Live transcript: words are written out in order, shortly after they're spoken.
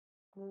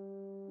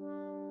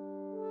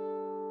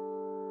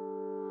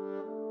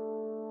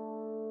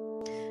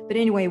But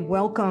anyway,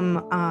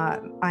 welcome.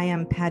 I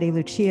am Patti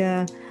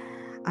Lucia.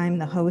 I'm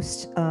the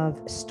host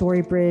of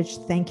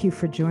Storybridge. Thank you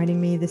for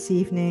joining me this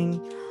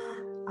evening.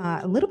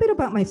 A little bit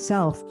about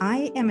myself.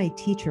 I am a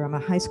teacher. I'm a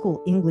high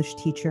school English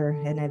teacher,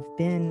 and I've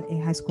been a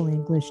high school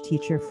English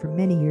teacher for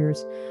many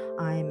years.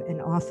 I'm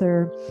an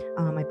author.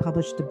 I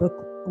published a book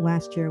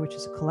last year, which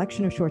is a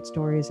collection of short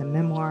stories, a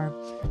memoir,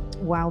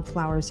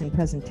 Wildflowers in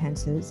Present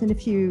Tenses. And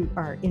if you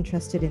are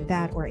interested in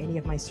that or any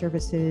of my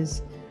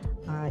services,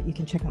 you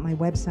can check out my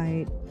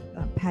website,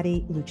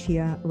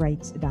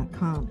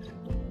 pattiluciawrites.com.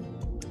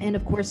 And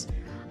of course,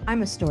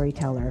 I'm a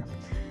storyteller.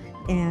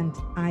 And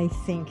I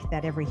think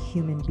that every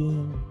human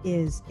being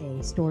is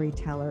a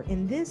storyteller.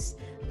 And this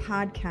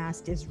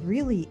podcast is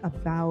really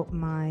about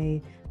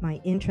my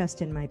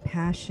interest and my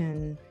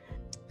passion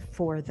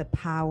for the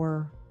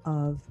power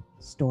of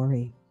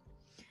story,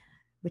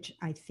 which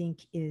I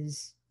think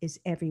is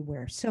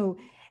everywhere. So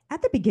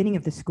at the beginning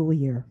of the school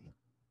year,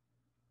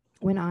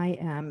 when I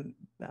am,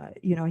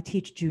 I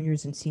teach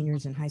juniors and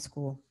seniors in high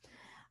school,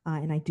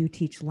 and I do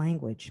teach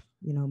language.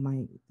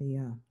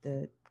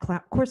 The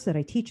course that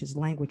I teach is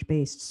language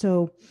based.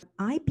 So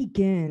I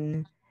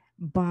begin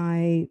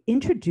by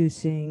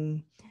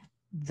introducing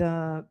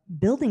the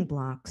building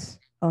blocks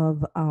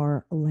of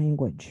our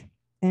language,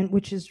 and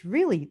which is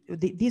really,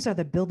 these are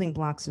the building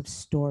blocks of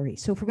story.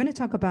 So if we're going to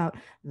talk about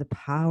the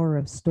power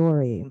of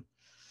story,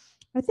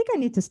 I think I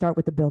need to start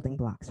with the building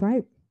blocks,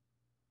 right?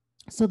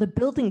 So the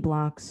building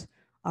blocks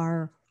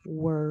are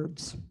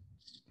words.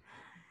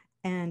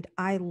 And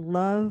I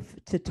love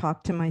to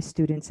talk to my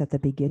students at the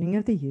beginning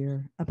of the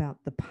year about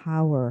the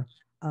power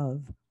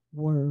of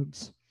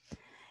words.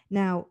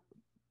 Now,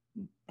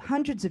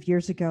 hundreds of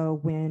years ago,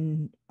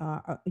 when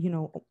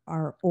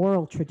our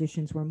oral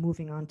traditions were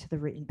moving on to the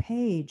written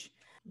page,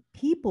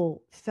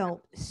 people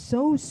felt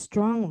so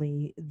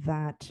strongly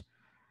that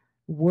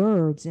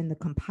words and the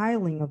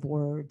compiling of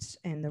words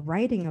and the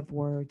writing of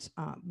words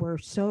were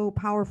so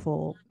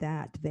powerful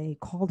that they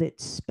called it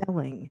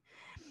spelling.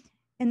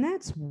 And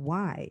that's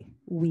why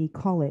we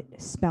call it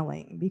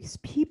spelling, because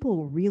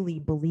people really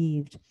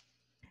believed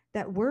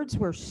that words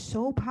were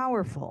so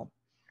powerful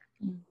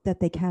that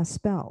they cast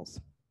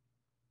spells.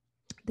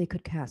 They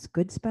could cast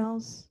good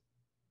spells,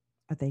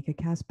 or they could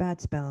cast bad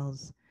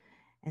spells.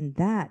 And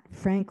that,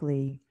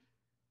 frankly,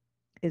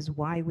 is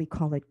why we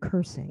call it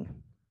cursing,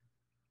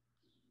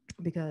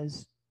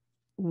 because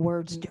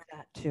words do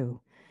that too.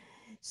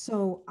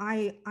 So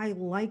I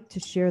like to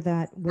share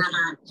that with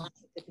you at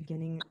the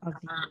beginning of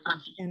the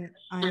year. And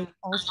I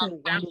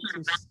also wanted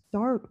to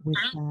start with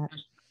that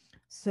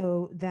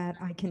so that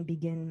I can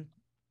begin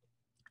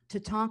to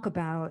talk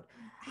about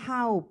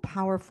how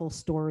powerful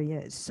story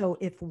is. So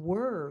if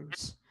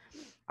words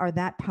are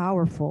that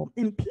powerful,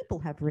 and people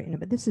have written it,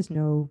 but this is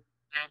nothing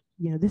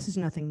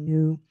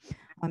new.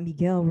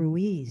 Miguel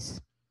Ruiz,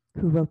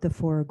 who wrote the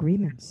Four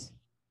Agreements,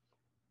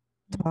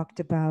 talked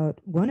about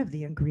one of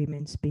the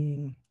agreements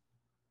being,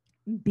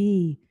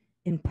 be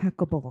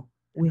impeccable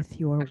with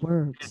your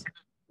words.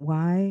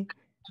 Why?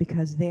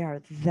 Because they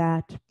are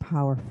that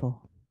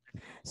powerful.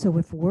 So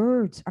if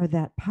words are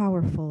that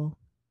powerful,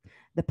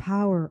 the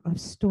power of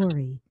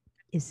story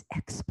is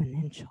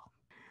exponential.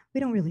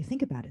 We don't really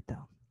think about it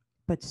though,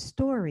 but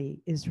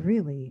story is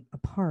really a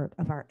part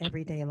of our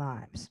everyday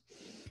lives.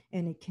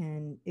 And it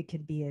can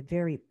be a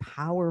very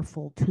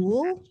powerful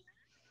tool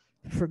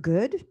for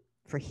good,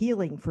 for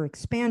healing, for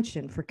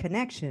expansion, for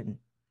connection.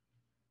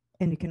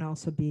 And it can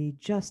also be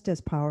just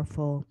as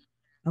powerful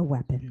a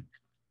weapon.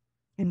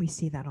 And we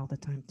see that all the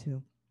time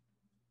too.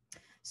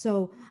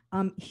 So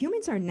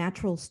humans are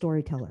natural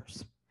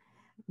storytellers.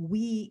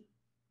 We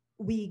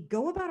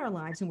go about our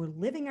lives and we're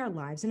living our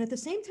lives. And at the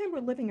same time we're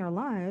living our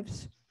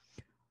lives,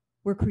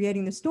 we're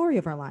creating the story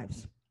of our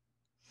lives.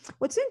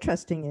 What's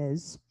interesting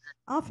is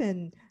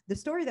often the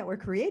story that we're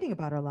creating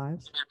about our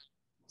lives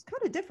is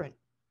kind of different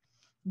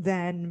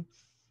than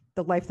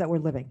the life that we're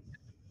living,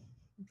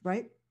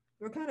 right?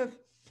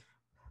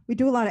 We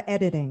do a lot of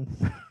editing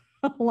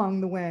along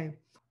the way.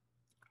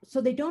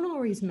 So they don't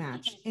always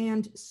match.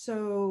 And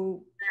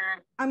so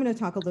I'm going to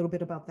talk a little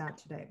bit about that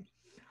today.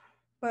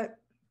 But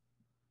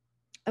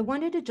I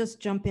wanted to just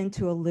jump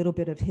into a little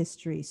bit of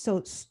history.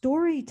 So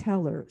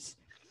storytellers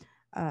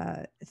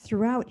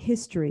throughout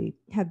history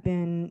have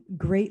been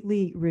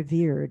greatly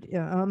revered.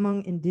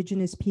 Among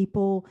indigenous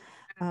people,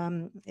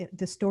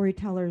 the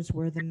storytellers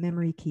were the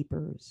memory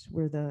keepers,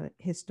 were the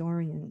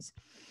historians.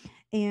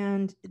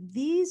 And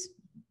these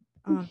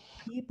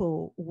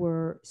people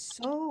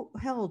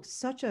held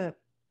such a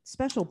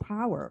special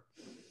power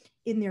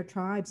in their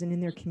tribes and in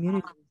their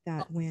communities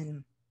that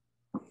when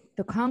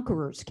the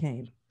conquerors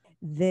came,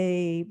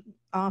 they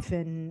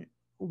often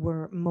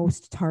were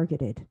most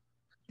targeted.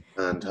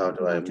 And how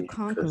do I to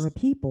conquer a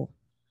people?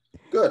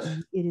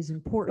 Good. It is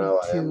important now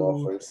to I am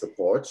offering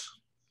support.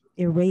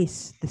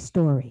 Erase the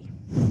story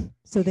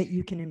so that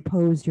you can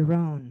impose your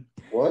own.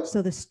 What?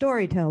 So the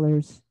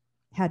storytellers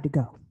had to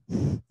go.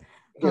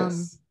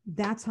 Yes.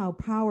 That's how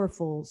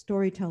powerful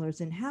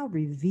storytellers and how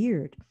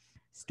revered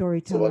So what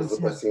storytellers is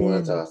the have question you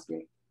wanted to been ask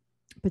me?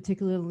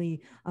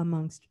 particularly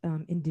amongst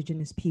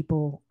indigenous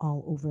people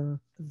all over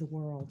the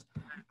world.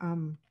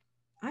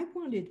 I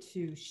wanted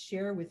to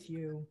share with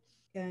you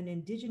an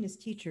indigenous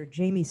teacher,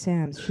 Jamie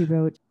Sams. She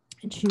wrote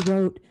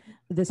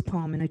this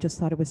poem, and I just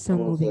thought it was so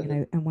Hold on a moving,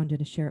 and second. I wanted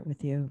to share it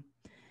with you.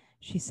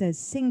 She says,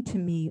 "Sing to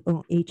me,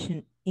 O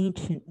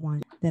ancient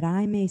one, that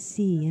I may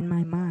see in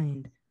my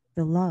mind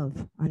the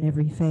love on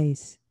every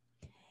face,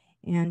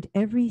 and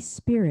every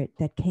spirit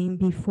that came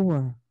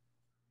before,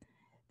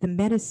 the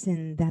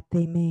medicine that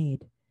they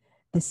made,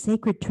 the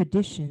sacred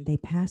tradition they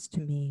passed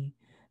to me,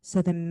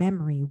 so the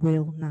memory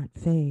will not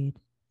fade.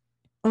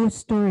 O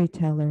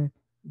storyteller,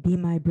 be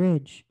my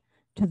bridge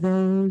to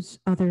those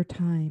other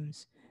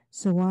times,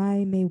 so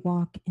I may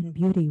walk in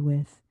beauty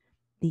with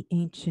the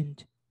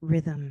ancient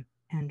rhythm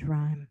and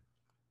rhyme."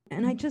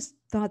 And I just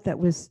thought that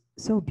was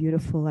so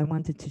beautiful. I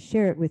wanted to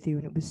share it with you,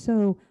 and it was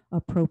so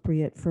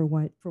appropriate for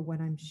what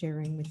I'm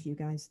sharing with you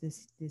guys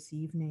this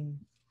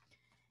evening.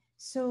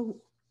 So,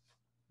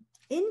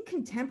 in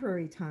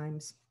contemporary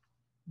times,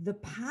 the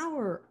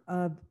power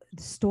of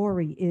the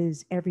story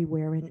is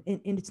everywhere, and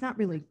it's not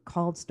really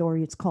called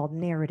story, it's called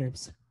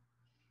narratives,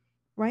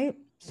 right?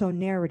 So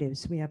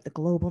narratives, we have the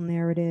global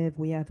narrative,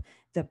 we have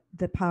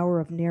the power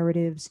of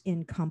narratives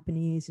in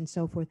companies and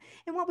so forth.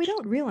 And what we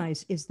don't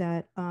realize is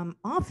that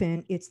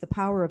often it's the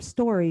power of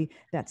story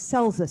that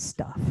sells us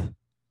stuff.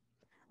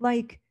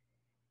 Like,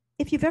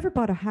 if you've ever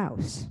bought a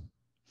house,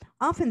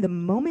 often the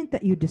moment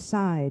that you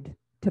decide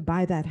to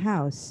buy that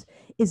house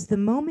is the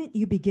moment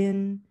you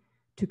begin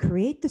to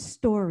create the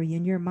story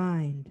in your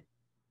mind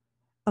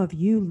of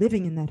you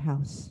living in that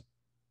house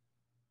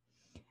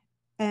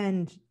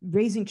and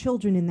raising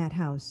children in that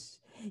house.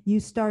 You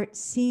start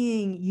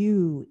seeing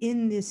you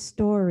in this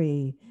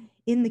story,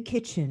 in the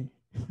kitchen,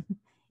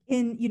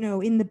 in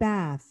the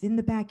bath, in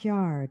the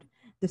backyard.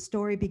 The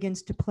story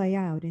begins to play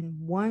out, and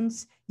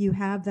once you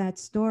have that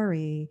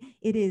story,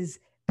 it is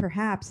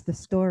perhaps the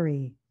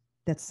story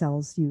that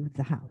sells you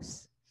the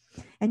house.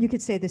 And you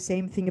could say the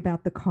same thing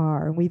about the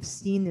car. And we've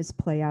seen this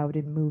play out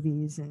in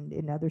movies and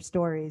in other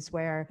stories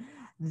where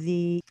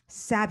the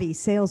savvy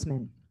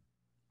salesman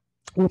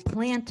will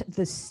plant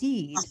the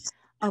seed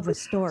of a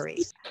story.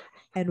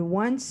 And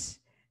once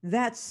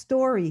that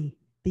story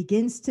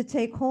begins to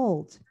take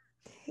hold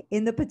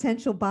in the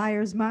potential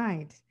buyer's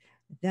mind,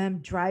 them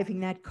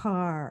driving the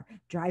car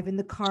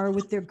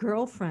with their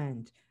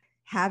girlfriend,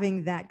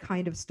 having that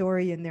kind of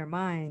story in their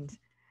mind,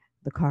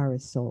 the car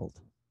is sold.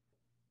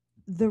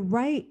 The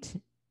right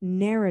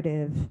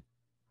narrative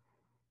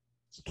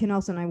can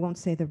also, and I won't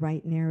say the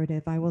right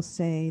narrative, I will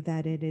say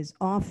that it is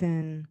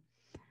often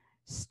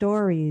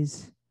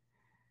stories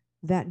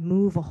that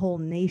move a whole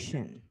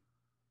nation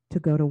to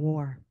go to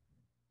war.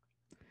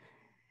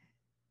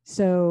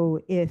 So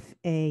if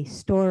a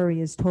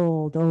story is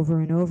told over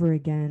and over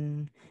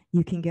again,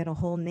 you can get a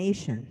whole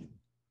nation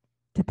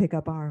to pick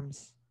up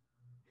arms.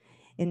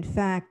 In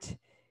fact,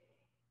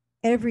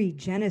 every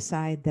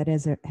genocide that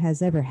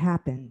has ever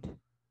happened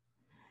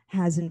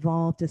has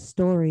involved a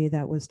story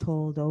that was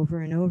told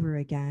over and over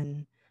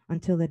again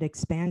until it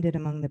expanded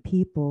among the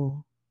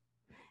people.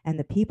 And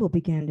the people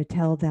began to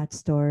tell that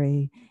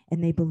story,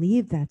 and they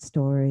believed that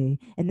story,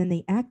 and then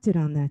they acted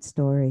on that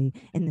story.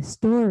 And the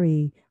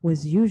story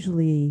was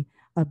usually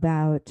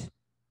about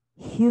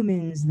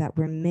humans that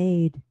were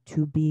made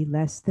to be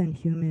less than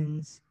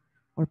humans,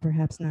 or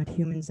perhaps not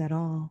humans at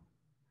all.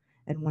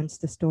 And once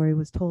the story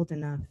was told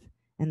enough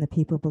and the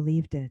people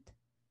believed it,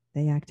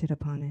 they acted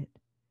upon it.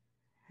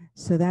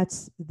 So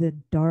that's the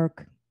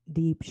dark,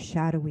 deep,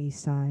 shadowy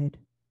side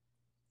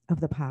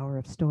of the power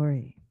of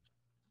story.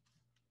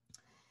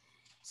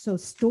 So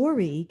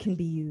story can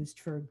be used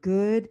for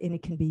good and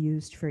it can be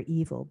used for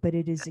evil, but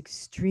it is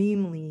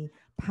extremely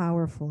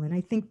powerful. And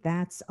I think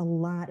that's a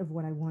lot of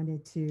what I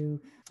wanted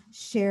to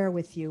share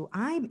with you.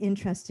 I'm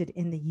interested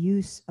in the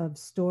use of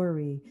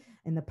story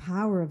and the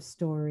power of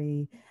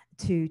story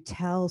to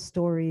tell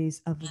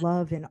stories of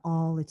love in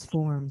all its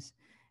forms.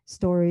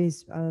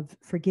 Stories of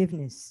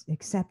forgiveness,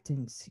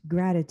 acceptance,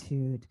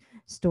 gratitude,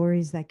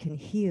 stories that can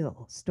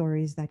heal,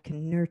 stories that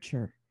can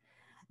nurture.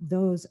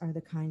 Those are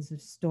the kinds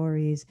of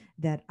stories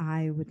that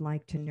I would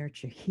like to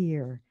nurture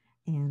here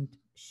and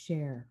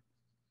share.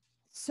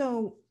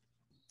 So,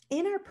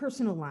 in our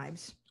personal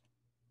lives,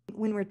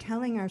 when we're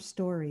telling our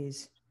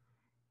stories,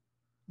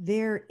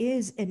 there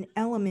is an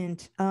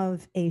element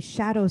of a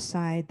shadow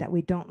side that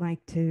we don't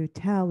like to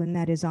tell, and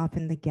that is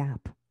often the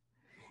gap.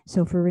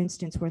 So, for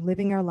instance, we're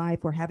living our life,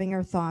 we're having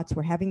our thoughts,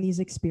 we're having these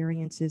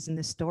experiences, and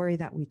the story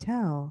that we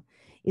tell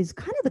is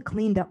kind of the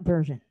cleaned up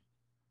version,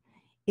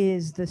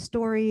 is the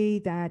story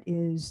that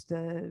is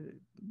the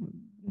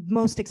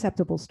most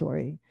acceptable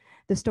story,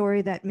 the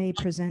story that may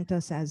present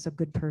us as a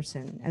good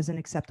person, as an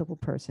acceptable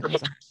person,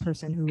 as a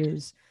person who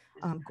is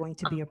going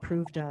to be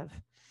approved of.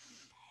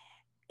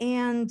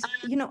 And,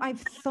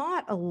 I've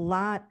thought a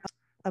lot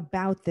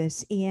about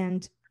this.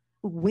 And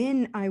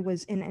when I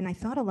was in, and I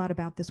thought a lot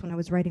about this when I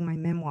was writing my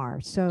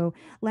memoir. So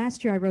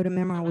last year I wrote a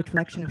memoir, which was a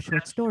collection of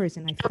short stories,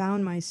 and I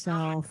found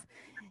myself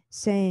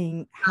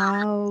saying,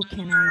 how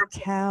can I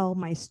tell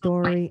my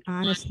story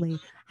honestly?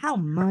 How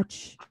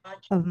much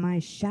of my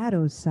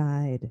shadow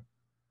side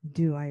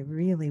do I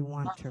really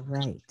want to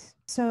write?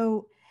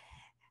 So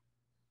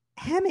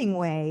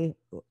Hemingway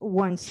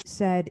once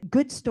said,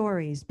 good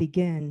stories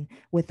begin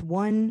with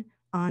one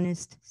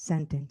honest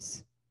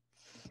sentence.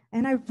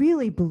 And I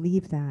really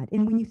believe that.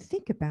 And when you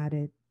think about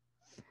it,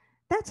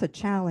 that's a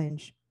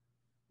challenge,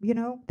 you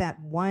know, that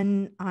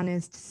one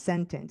honest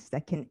sentence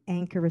that can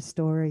anchor a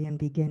story and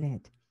begin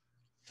it.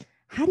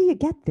 How do you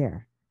get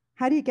there?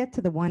 How do you get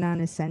to the one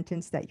honest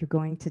sentence that you're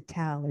going to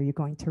tell or you're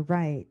going to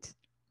write?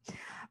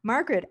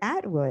 Margaret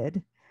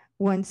Atwood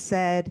once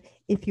said,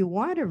 if you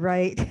want to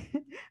write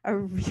a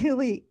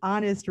really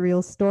honest,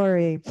 real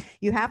story,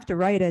 you have to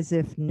write as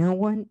if no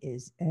one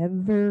is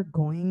ever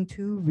going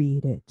to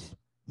read it.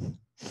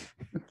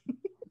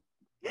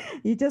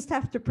 You just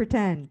have to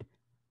pretend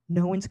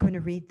no one's going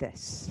to read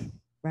this,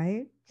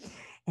 right?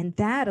 And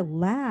that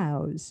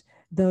allows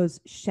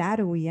those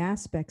shadowy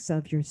aspects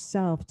of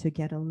yourself to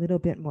get a little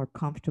bit more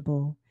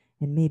comfortable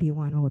and maybe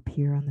want to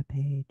appear on the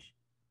page.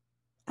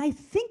 I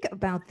think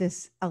about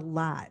this a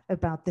lot,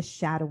 about the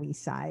shadowy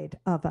side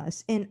of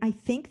us. And I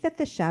think that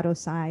the shadow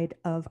side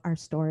of our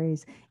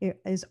stories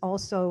is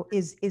also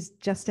is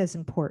just as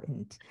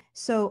important.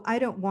 So I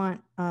don't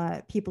want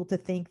people to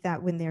think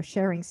that when they're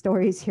sharing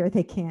stories here,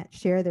 they can't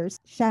share their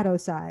shadow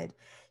side.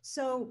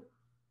 So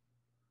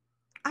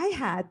I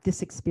had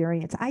this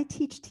experience. I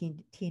teach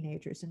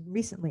teenagers, and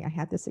recently I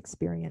had this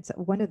experience.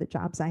 One of the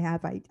jobs I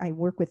have, I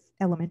work with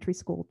elementary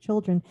school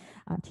children,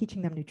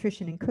 teaching them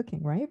nutrition and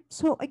cooking, right?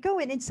 So I go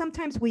in, and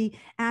sometimes we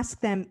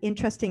ask them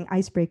interesting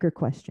icebreaker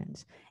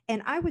questions.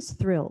 And I was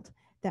thrilled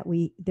that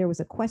there was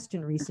a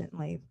question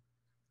recently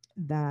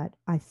that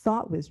I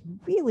thought was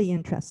really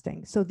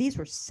interesting. So these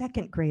were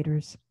second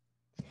graders.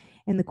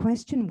 And the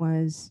question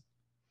was,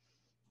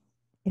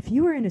 if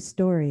you were in a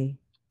story,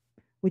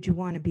 would you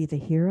want to be the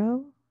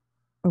hero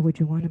or would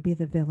you want to be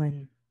the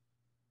villain?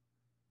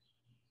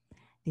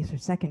 These are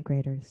second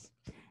graders.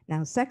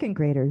 Now, second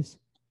graders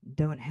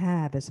don't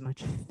have as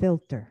much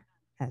filter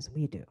as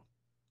we do.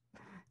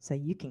 So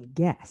you can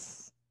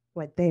guess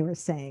what they were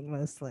saying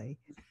mostly.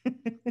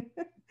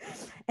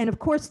 And of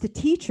course, the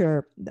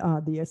teacher,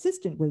 the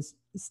assistant, was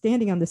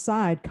standing on the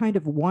side, kind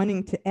of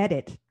wanting to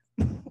edit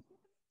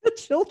the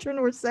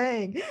children were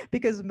saying,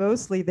 because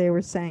mostly they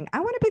were saying, I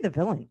want to be the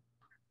villain.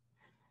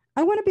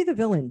 I want to be the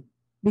villain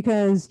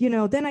because, you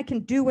know, then I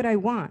can do what I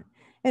want.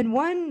 And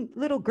one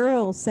little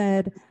girl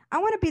said, I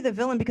want to be the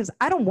villain because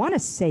I don't want to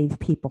save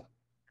people.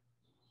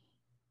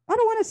 I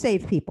don't want to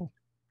save people.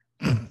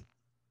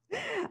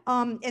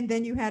 And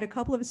then you had a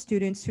couple of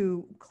students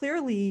who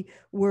clearly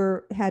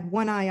had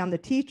one eye on the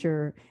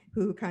teacher,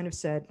 who kind of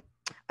said,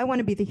 I want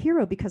to be the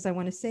hero because I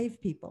want to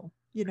save people.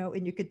 You know,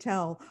 and you could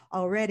tell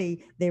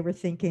already they were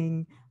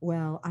thinking,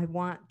 well, I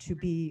want to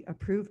be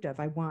approved of.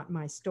 I want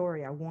my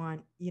story. I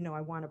want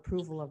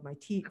approval of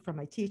from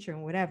my teacher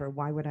and whatever.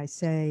 Why would I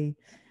say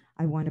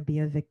I want to be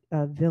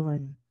a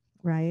villain,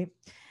 right?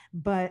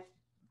 But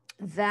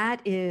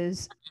that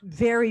is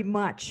very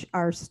much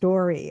our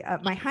story.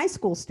 My high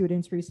school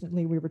students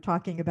recently, we were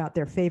talking about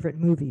their favorite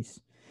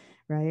movies,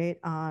 right?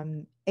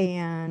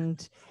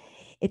 And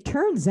it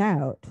turns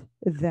out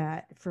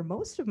that for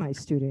most of my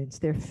students,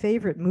 their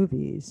favorite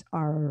movies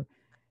are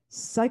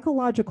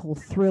psychological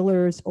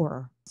thrillers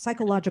or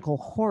psychological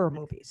horror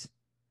movies.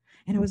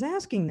 And I was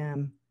asking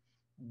them,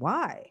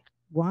 why?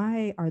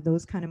 Why are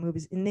those kind of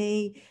movies? And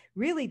they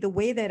really, the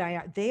way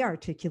that they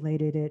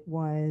articulated it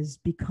was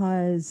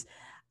because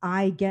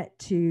I get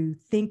to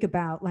think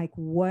about like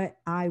what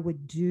I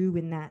would do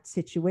in that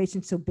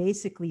situation. So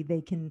basically they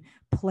can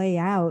play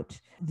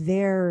out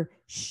their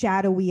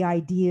shadowy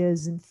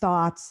ideas and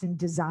thoughts and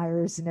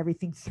desires and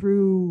everything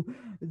through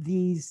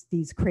these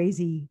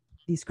crazy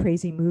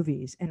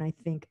movies. And I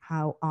think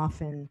how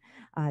often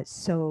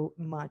so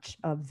much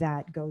of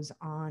that goes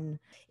on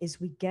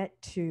is we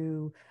get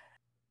to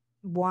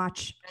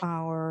watch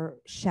our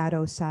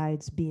shadow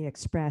sides be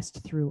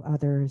expressed through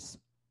others.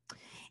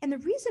 And the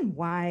reason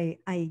why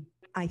I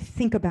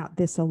think about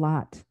this a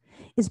lot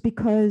is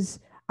because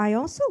I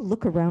also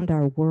look around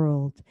our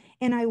world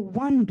and I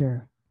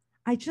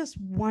just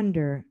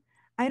wonder,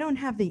 I don't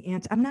have the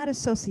answer. I'm not a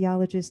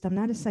sociologist, I'm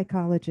not a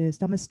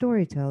psychologist, I'm a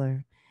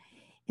storyteller.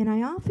 And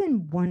I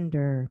often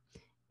wonder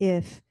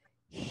if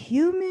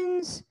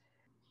humans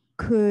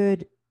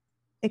could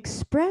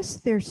express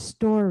their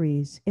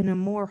stories in a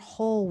more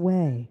whole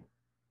way.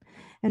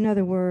 In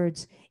other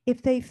words,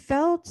 if they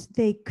felt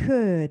they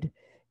could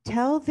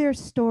tell their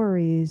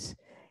stories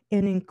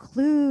and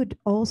include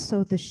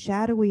also the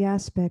shadowy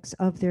aspects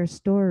of their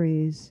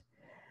stories,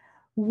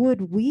 would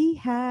we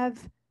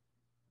have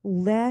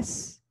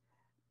less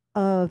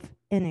of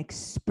an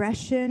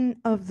expression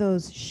of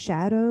those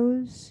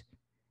shadows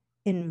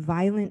in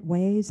violent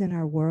ways in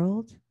our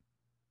world?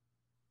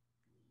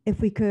 If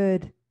we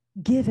could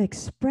give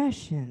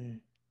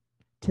expression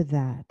to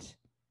that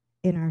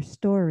in our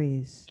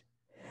stories,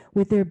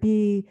 would there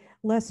be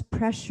less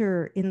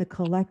pressure in the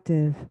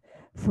collective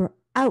for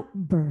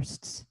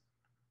outbursts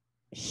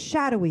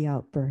shadowy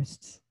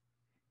outbursts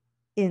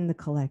in the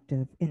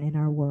collective and in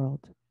our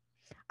world?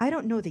 I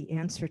don't know the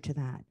answer to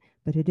that,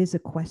 but it is a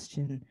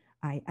question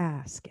I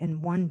ask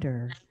and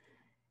wonder,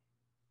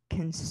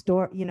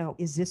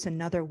 is this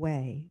another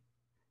way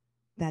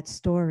that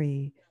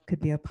story could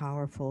be a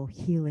powerful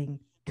healing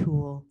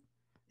tool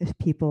if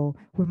people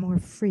were more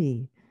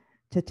free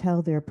to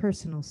tell their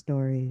personal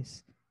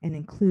stories and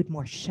include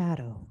more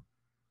shadow,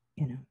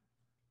 you know?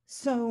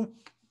 So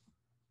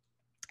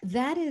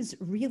that is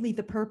really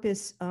the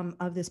purpose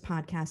of this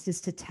podcast,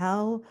 is to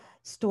tell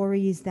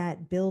stories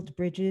that build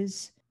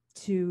bridges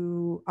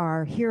to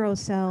our hero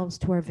selves,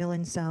 to our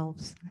villain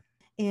selves,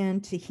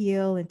 and to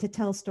heal and to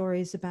tell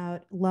stories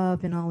about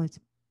love in all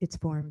its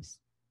forms: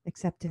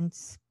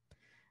 acceptance,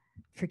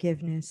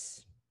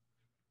 forgiveness,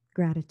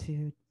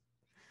 gratitude.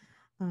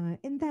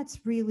 And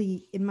that's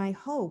really, in my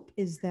hope,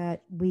 is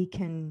that we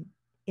can,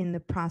 in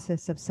the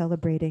process of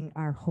celebrating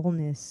our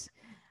wholeness,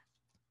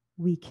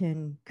 we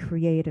can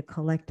create a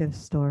collective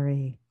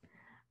story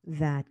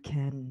that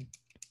can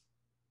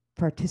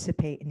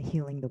participate in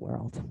healing the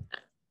world.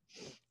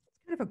 It's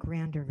kind of a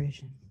grander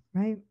vision,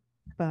 right?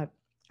 But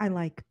I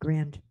like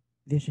grand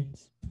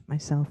visions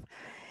myself.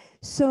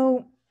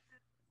 So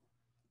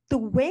the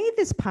way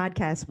this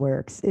podcast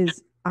works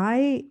is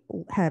I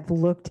have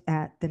looked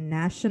at the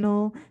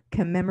national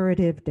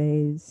commemorative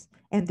days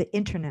and the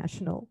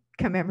international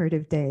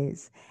commemorative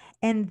days,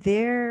 and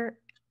there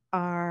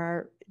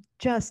are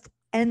just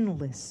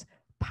endless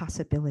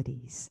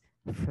possibilities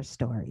for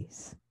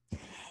stories.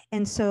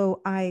 And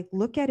so I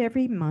look at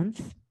every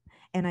month,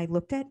 and I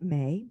looked at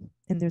May,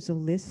 and there's a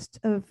list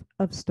of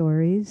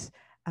stories,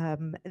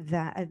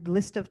 that a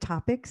list of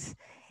topics.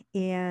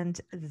 And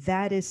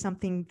that is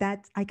something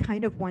that I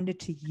kind of wanted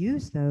to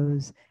use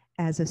those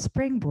as a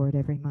springboard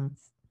every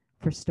month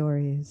for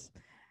stories.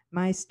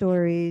 My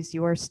stories,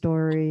 your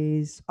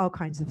stories, all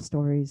kinds of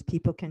stories.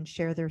 People can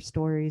share their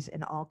stories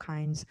in all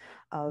kinds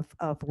of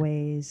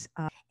ways.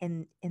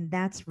 And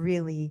that's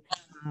really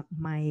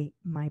my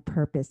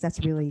purpose. That's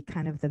really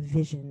kind of the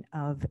vision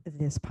of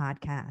this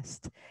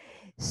podcast.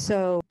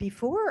 So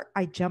before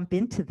I jump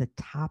into the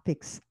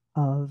topics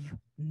of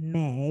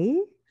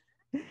May,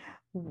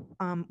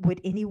 would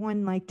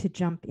anyone like to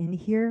jump in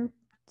here?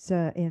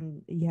 So,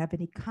 and you have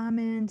any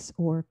comments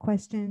or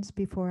questions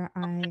before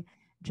I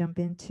jump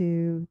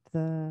into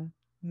the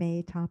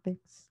May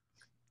topics?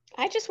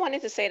 I just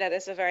wanted to say that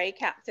it's a very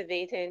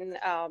captivating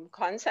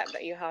concept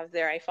that you have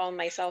there. I found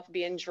myself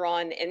being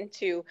drawn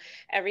into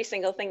every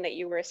single thing that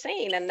you were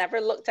saying and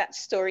never looked at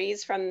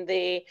stories from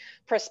the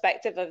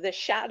perspective of the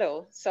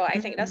shadow. So I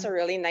think that's a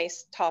really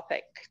nice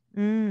topic.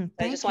 I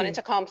just wanted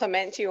to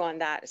compliment you on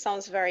that. It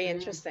sounds very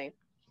interesting.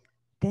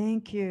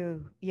 Thank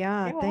you.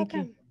 Yeah, You're thank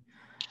welcome. you.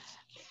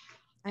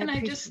 And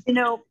I just,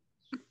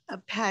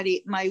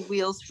 Patti, my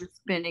wheels were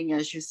spinning,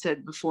 as you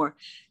said before.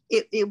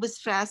 It was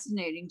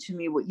fascinating to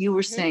me what you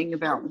were saying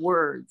about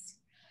words.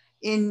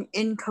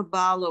 In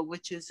Kabbalah,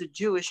 which is a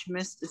Jewish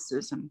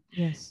mysticism,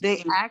 yes,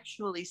 they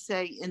actually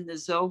say in the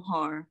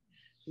Zohar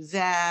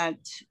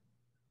that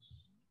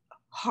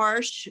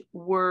harsh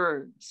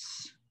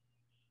words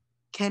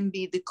can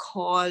be the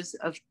cause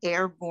of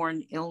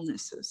airborne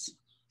illnesses,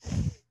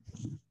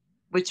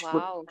 which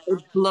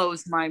it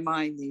blows my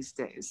mind these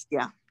days.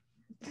 Yeah.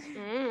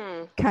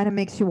 Kind of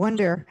makes you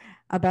wonder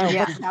about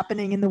what's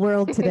happening in the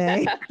world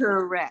today.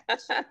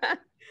 Correct.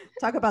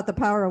 Talk about the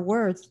power of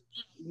words.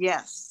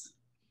 Yes.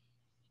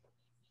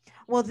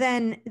 Well,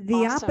 then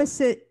the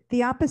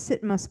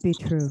opposite must be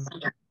true.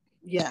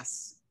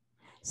 Yes.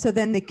 So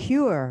then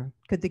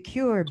could the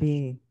cure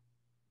be,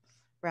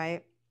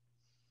 right?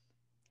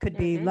 Could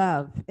be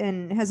love,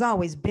 and has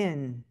always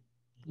been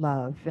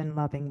love and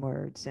loving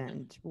words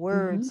and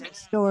words and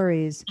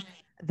stories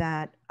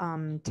that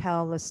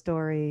tell a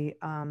story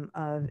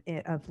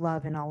of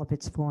love in all of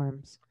its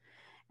forms.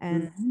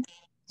 And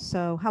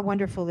so how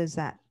wonderful is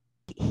that?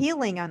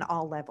 Healing on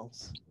all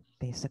levels,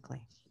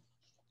 basically.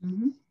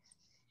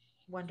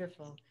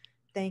 Wonderful.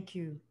 Thank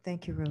you.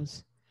 Thank you,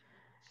 Rose.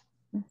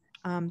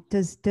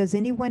 Does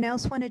anyone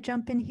else want to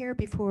jump in here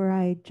before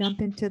I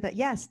jump into the,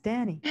 yes,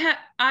 Danny.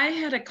 I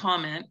had a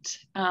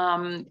comment,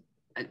 and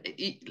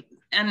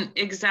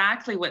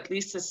exactly what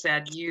Lisa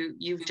said,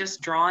 you've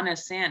just drawn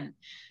us in.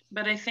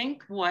 But I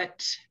think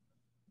what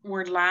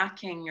we're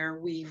lacking, or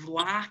we've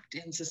lacked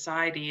in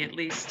society, at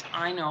least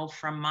I know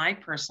from my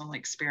personal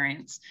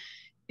experience,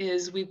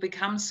 is we've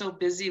become so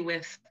busy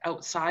with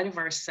outside of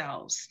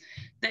ourselves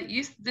that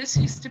this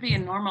used to be a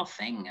normal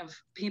thing of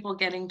people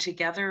getting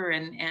together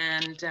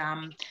and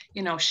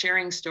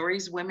sharing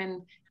stories,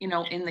 women,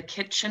 in the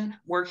kitchen,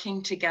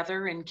 working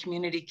together in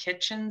community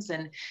kitchens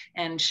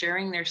and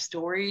sharing their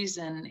stories.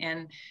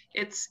 And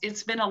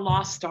it's been a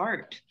lost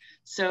art.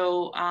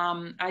 So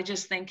I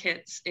just think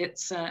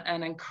it's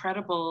an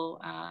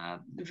incredible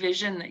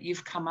vision that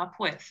you've come up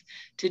with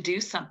to do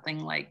something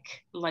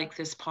like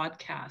this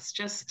podcast.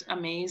 Just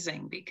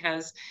amazing,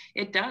 because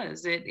it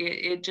does.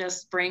 It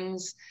just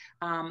brings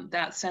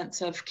that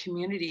sense of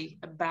community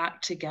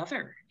back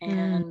together,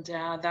 and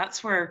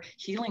that's where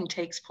healing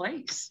takes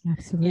place.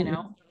 Absolutely.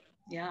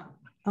 Yeah.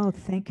 Oh,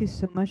 thank you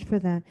so much for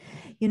that.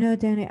 You know,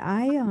 Danny,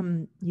 I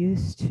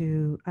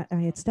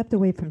I had stepped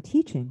away from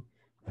teaching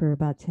for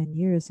about 10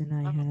 years, and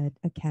I had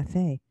a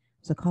cafe.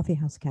 It was a coffee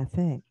house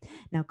cafe.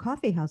 Now,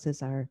 coffee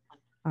houses are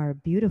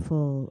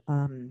beautiful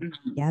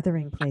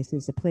gathering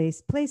places,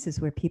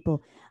 places where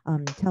people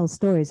tell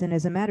stories. And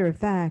as a matter of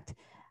fact,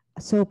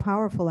 so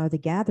powerful are the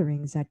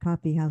gatherings at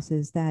coffee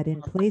houses that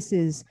in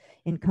places,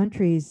 in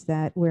countries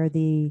that where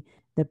the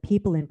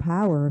people in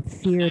power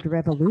feared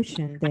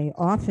revolution, they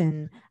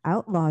often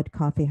outlawed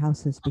coffee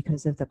houses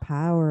because of the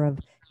power of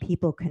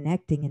people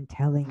connecting and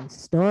telling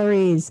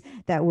stories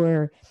that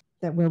were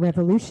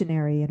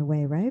revolutionary in a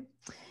way, right?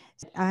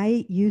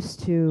 I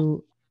used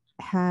to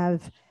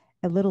have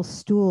a little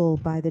stool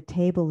by the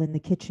table in the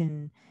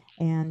kitchen,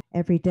 and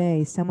every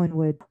day someone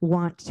would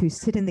want to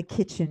sit in the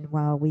kitchen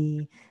while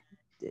we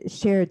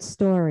shared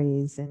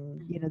stories and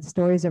the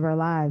stories of our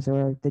lives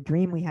or the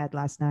dream we had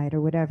last night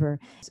or whatever.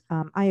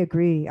 I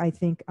agree. I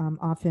think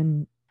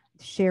often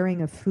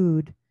sharing of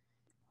food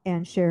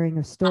and sharing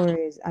of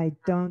stories, I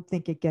don't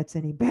think it gets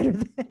any better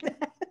than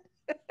that.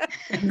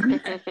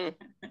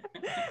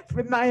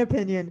 In my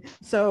opinion.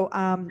 So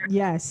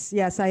yes,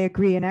 I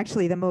agree. And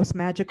actually the most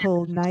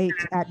magical night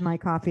at my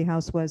coffee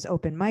house was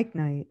open mic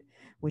night,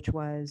 which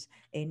was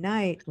a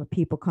night where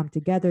people come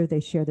together, they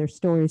share their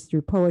stories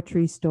through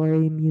poetry,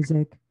 story,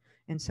 music,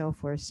 and so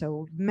forth.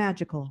 So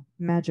magical,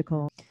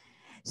 magical.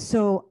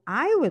 So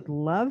I would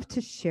love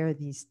to share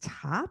these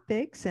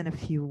topics and a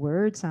few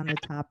words on the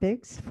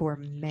topics for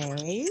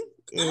May,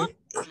 if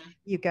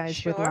you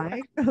guys would Sure.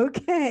 like.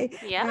 Okay.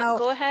 Yeah, Now,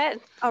 go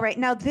ahead. all right.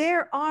 Now,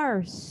 there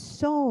are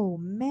so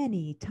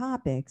many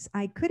topics.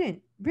 I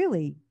couldn't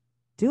really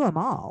do them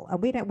all.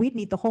 We'd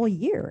need the whole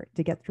year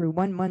to get through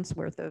 1 month's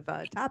worth of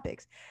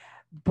topics.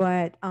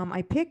 But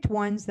I picked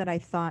ones that I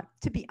thought,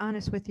 to be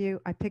honest with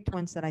you, I picked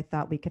ones that I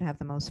thought we could have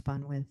the most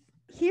fun with.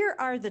 Here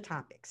are the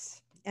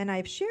topics. And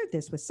I've shared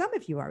this with some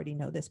of you already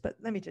know this, but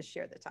let me just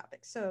share the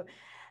topics. So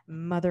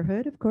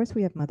motherhood, of course,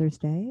 we have Mother's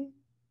Day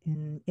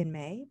in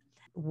May.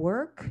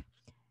 Work,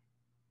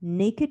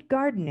 naked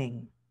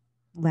gardening,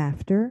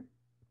 laughter,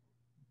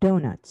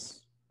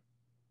 donuts.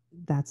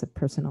 That's a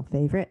personal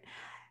favorite.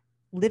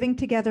 Living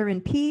together in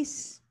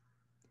peace,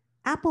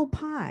 apple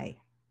pie,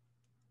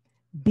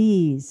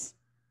 bees,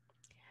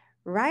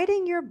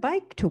 riding your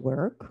bike to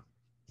work,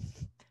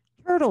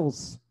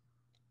 turtles,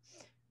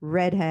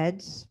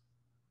 redheads,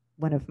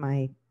 one of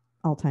my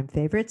all-time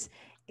favorites,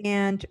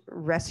 and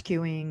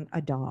rescuing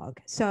a dog.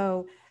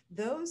 So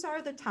those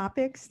are the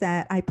topics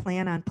that I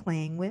plan on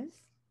playing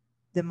with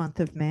the month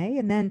of May.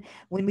 And then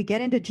when we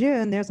get into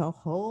June, there's a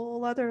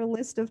whole other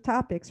list of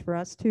topics for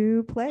us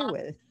to play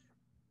with.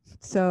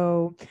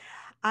 So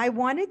I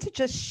wanted to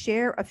just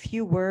share a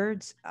few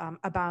words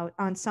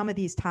on some of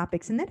these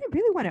topics. And then I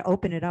really want to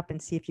open it up and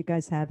see if you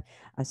guys have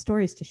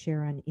stories to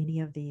share on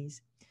any of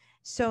these.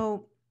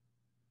 So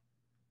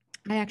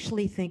I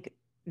actually think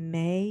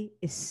May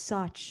is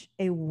such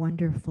a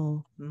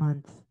wonderful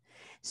month.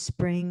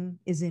 Spring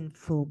is in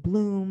full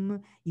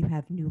bloom. You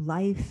have new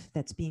life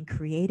that's being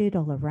created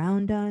all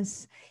around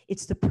us.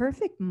 It's the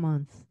perfect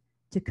month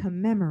to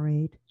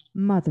commemorate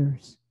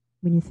mothers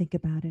when you think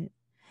about it.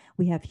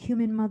 We have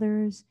human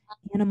mothers,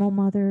 animal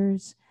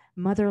mothers,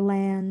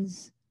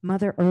 motherlands,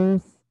 Mother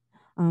Earth,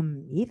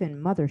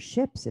 even mother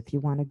ships if you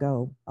want to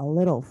go a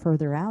little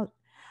further out.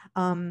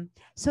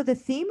 So the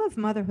theme of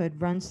motherhood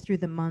runs through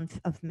the month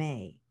of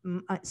May.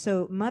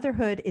 So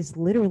motherhood is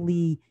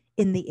literally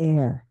in the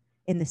air,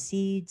 in the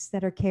seeds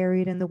that are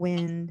carried in the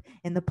wind,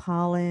 in the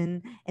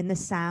pollen, in the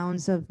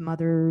sounds of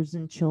mothers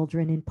and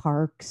children in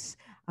parks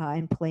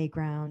and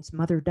playgrounds,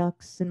 mother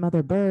ducks and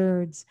mother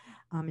birds,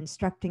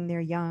 instructing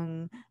their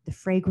young, the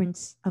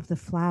fragrance of the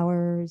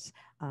flowers,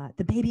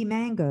 the baby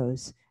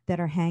mangoes that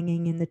are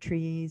hanging in the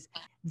trees.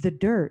 The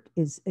dirt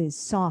is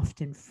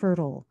soft and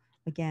fertile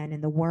again,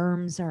 and the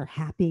worms are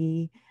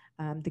happy.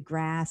 The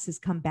grass has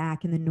come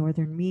back in the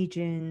northern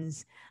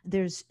regions.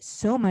 There's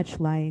so much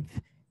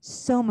life,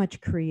 so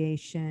much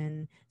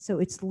creation. So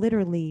it's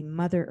literally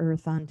Mother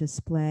Earth on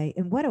display.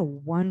 And what a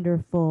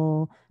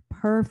wonderful,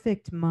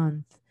 perfect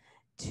month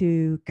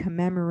to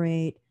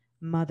commemorate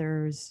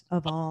mothers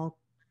of all,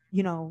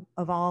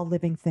 of all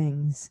living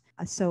things.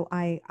 So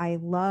I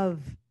love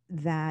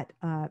that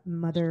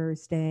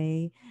Mother's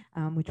Day,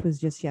 which was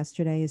just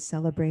yesterday, is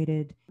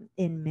celebrated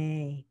in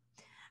May.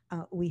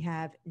 We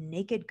have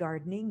naked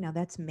gardening. Now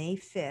that's May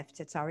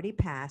 5th. It's already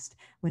passed.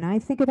 When I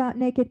think about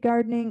naked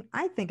gardening,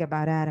 I think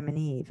about Adam and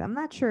Eve. I'm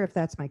not sure if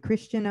that's my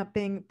Christian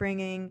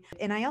upbringing.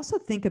 And I also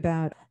think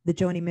about the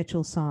Joni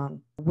Mitchell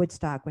song,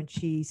 Woodstock, when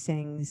she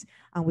sings,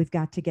 "We've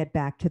got to get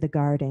back to the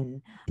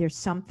garden." There's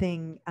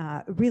something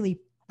really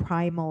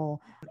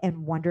primal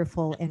and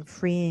wonderful and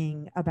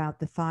freeing about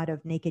the thought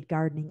of naked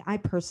gardening. I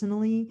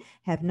personally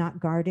have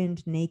not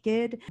gardened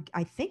naked.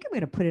 I think I'm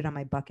going to put it on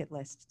my bucket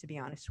list, to be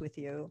honest with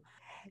you.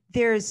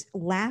 There's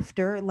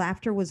laughter.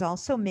 Laughter was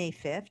also May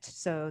 5th,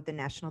 so the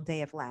National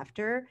Day of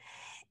Laughter.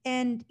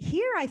 And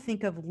here I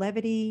think of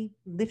levity,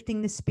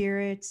 lifting the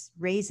spirits,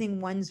 raising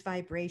one's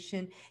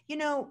vibration. You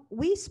know,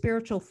 we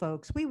spiritual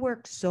folks, we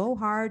work so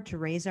hard to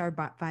raise our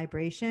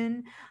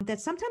vibration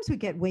that sometimes we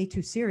get way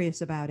too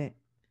serious about it.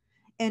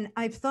 And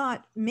I've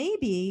thought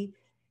maybe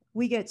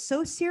we get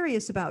so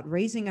serious about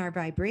raising our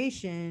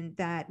vibration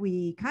that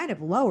we kind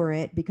of lower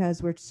it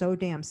because we're so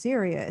damn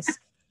serious.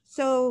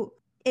 So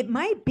it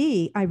might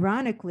be,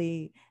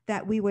 ironically,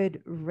 that we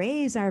would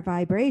raise our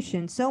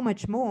vibration so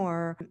much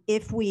more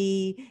if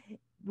we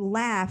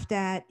laughed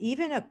at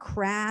even a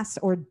crass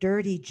or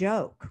dirty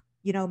joke.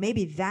 You know,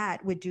 maybe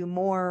that would do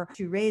more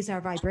to raise our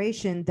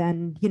vibration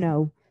than, you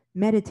know,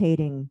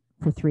 meditating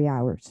for 3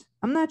 hours.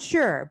 I'm not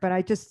sure, but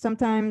I just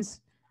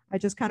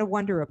kind of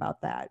wonder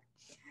about that.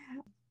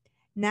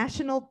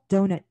 National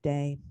Donut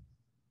Day.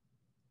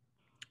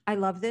 I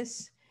love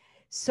this.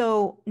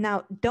 So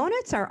now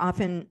donuts are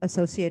often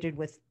associated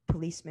with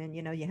policemen.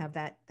 You know, you have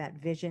that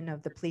vision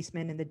of the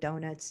policeman and the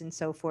donuts and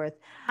so forth.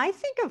 I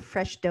think of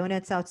fresh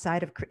donuts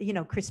outside of, you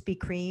know, Krispy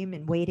Kreme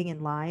and waiting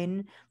in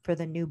line for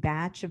the new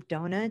batch of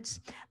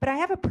donuts. But I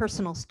have a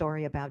personal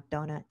story about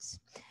donuts.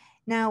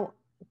 Now,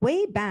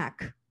 way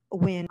back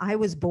when I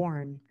was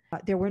born,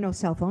 there were no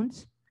cell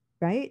phones,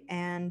 right?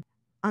 And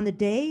on the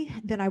day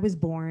that I was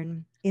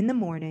born, in the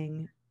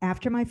morning,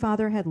 after my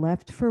father had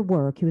left for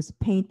work, he was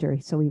a painter,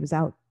 so he was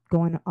out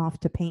going off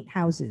to paint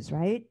houses,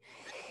 right?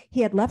 He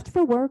had left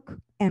for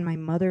work, and my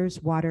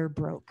mother's water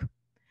broke,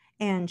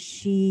 and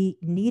she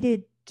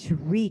needed to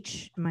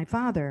reach my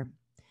father.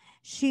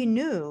 She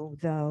knew,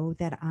 though,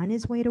 that on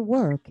his way to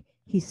work,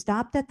 he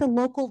stopped at the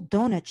local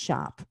donut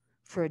shop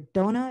for a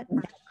donut and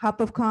a cup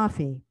of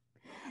coffee.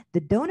 The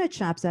donut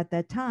shops at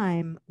that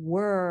time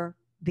were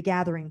the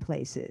gathering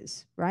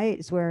places, right?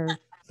 It's where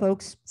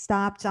folks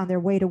stopped on their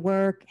way to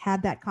work,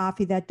 had that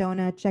coffee, that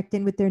donut, checked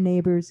in with their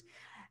neighbors,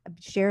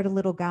 shared a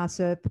little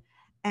gossip.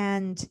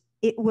 And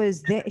it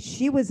was that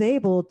she was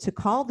able to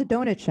call the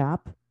donut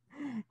shop,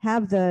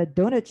 have the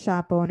donut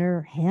shop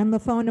owner hand the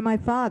phone to my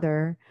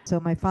father so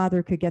my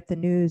father could get the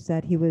news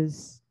that he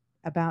was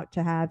about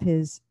to have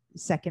his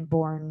second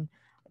born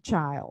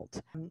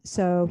child.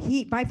 So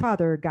my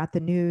father got the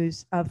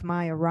news of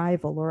my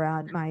arrival, or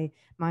on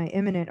my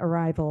imminent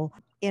arrival,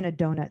 in a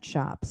donut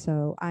shop.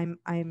 So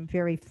I'm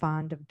very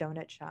fond of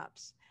donut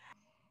shops.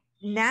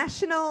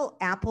 National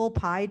Apple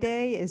Pie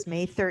Day is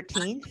May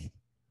 13th,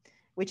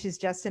 which is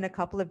just in a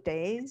couple of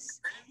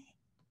days.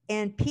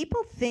 And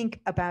people think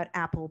about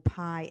apple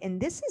pie,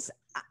 and this is,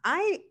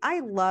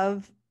 I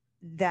love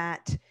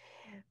that.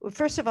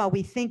 First of all,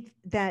 we think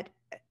that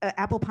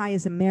apple pie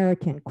is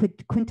American,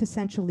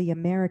 quintessentially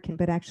American,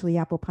 but actually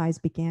apple pies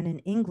began in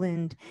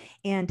England,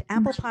 and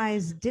apple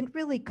pies didn't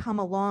really come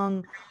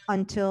along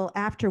until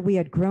after we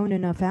had grown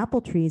enough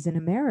apple trees in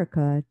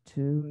America to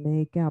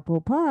make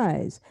apple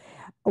pies.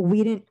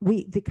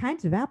 The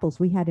kinds of apples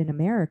we had in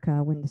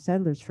America when the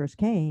settlers first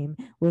came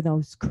were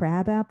those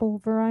crab apple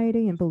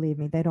variety, and believe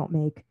me, they don't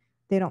make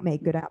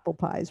good apple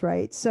pies,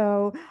 right?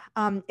 So,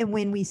 and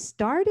when we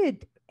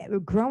started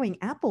growing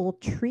apple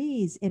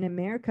trees in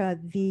America,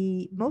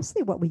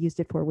 mostly what we used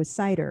it for was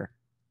cider.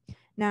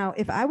 Now,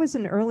 if I was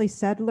an early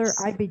settler,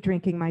 I'd be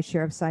drinking my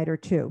share of cider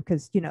too,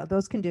 because, you know,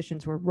 those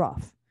conditions were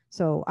rough.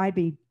 So I'd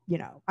be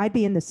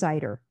in the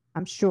cider.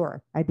 I'm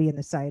sure I'd be in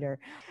the cider.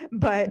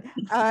 But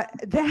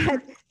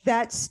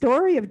that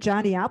story of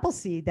Johnny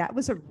Appleseed, that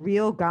was a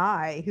real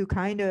guy who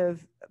kind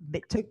of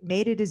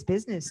made it his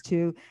business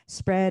to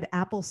spread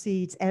apple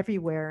seeds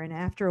everywhere. And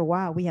after a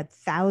while, we had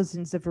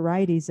thousands of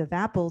varieties of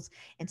apples,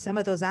 and some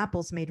of those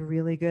apples made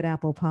really good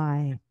apple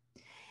pie.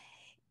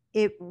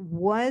 It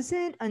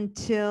wasn't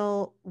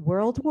until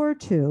World War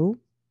II,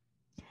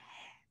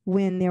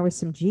 when there were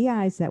some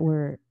GIs that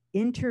were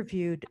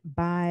interviewed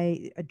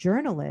by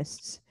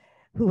journalists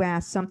who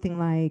asked something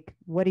like,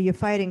 "What are you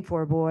fighting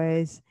for,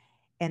 boys?"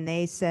 And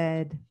they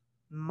said,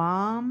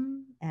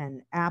 "Mom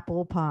and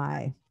apple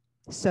pie."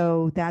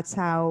 So that's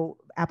how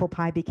apple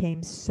pie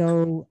became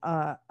so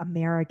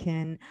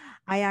American.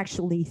 I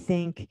actually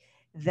think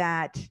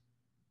that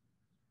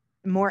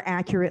more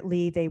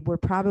accurately, they were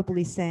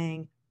probably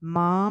saying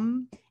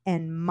mom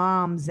and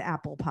mom's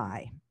apple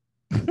pie.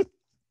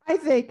 I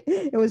think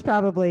it was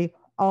probably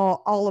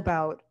all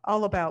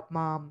about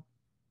mom.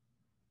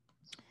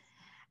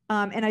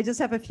 And I just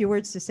have a few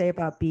words to say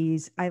about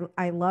bees.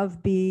 I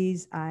love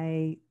bees.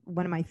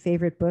 One of my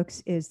favorite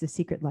books is The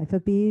Secret Life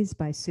of Bees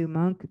by Sue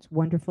Monk. It's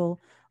wonderful,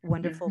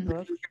 wonderful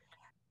book.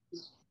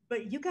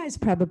 But you guys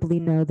probably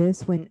know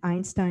this, when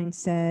Einstein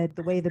said,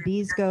 "The way the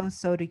bees go,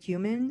 so do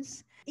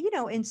humans." You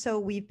know, and so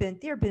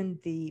there have been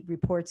the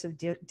reports of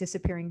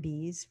disappearing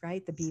bees,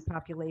 right? The bee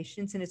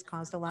populations, and it's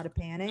caused a lot of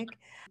panic.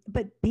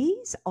 But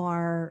bees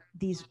are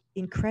these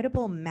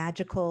incredible,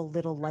 magical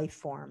little life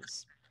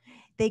forms.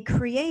 They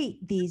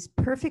create these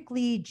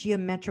perfectly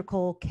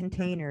geometrical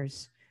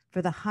containers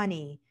for the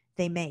honey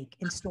they make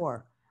and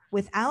store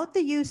without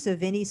the use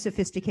of any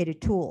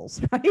sophisticated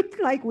tools, right?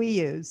 Like we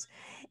use.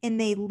 And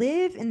they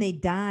live and they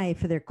die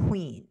for their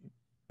queen,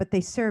 but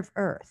they serve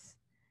Earth.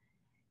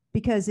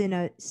 because in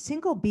a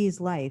single bee's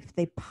life,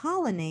 they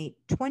pollinate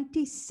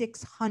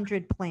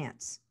 2,600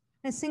 plants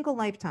in a single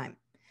lifetime.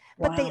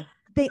 Wow. But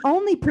they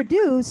only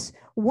produce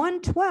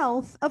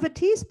 1/12 of a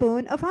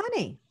teaspoon of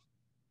honey.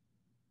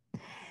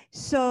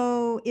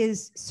 So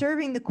is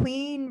serving the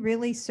queen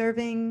really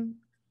serving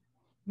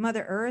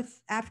Mother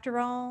Earth after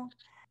all?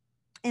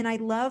 And I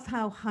love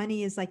how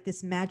honey is like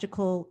this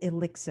magical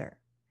elixir.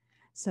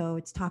 So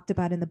it's talked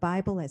about in the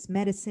Bible as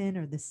medicine,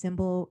 or the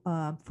symbol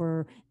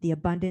for the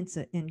abundance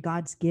in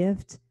God's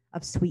gift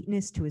of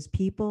sweetness to his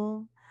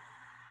people.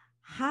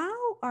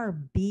 How are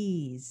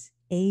bees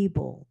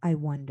able, I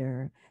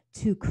wonder,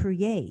 to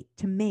create,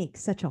 to make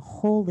such a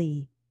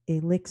holy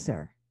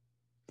elixir?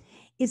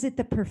 Is it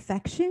the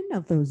perfection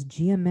of those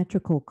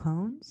geometrical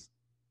cones?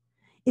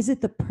 Is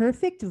it the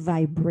perfect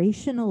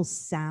vibrational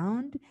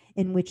sound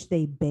in which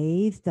they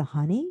bathe the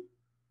honey?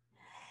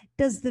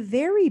 Does the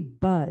very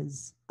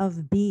buzz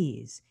of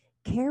bees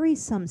carry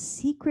some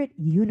secret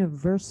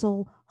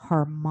universal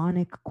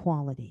harmonic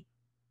quality?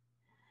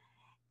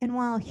 And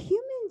while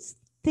humans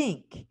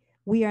think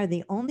we are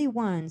the only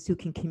ones who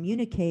can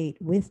communicate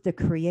with the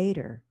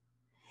Creator,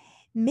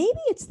 maybe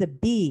it's the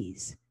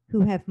bees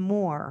who have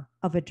more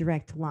of a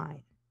direct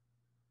line.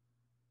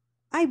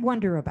 I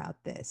wonder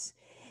about this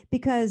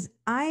because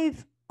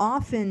I've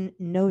often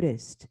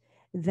noticed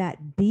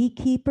that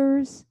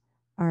beekeepers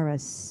are a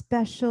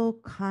special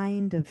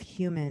kind of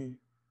human.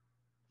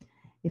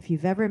 If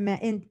you've ever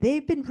met, and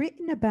they've been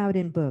written about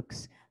in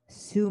books,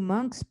 Sue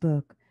Monk's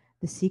book,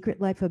 The Secret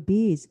Life of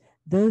Bees,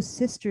 those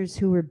sisters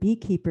who were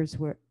beekeepers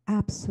were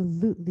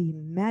absolutely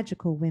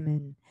magical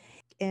women.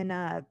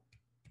 And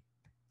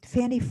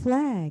Fanny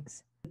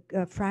Flagg's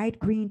fried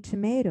green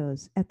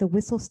tomatoes at the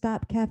Whistle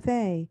Stop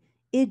Cafe,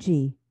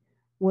 Iggy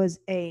was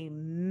a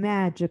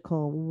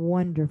magical,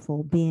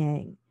 wonderful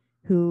being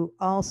who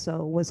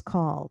also was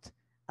called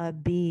a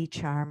bee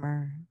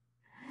charmer.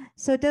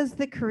 So does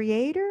the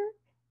Creator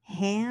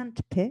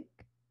handpick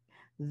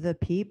the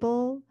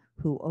people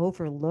who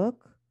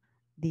overlook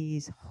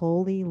these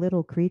holy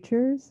little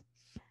creatures?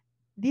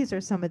 These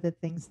are some of the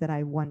things that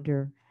I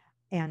wonder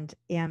and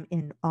am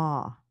in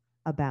awe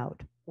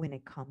about when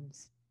it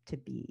comes to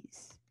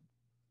bees.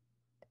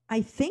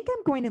 I think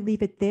I'm going to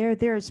leave it there.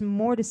 There's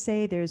more to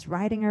say. There's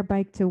riding our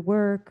bike to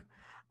work.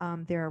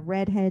 There are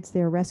redheads,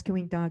 there are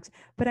rescuing dogs.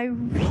 But I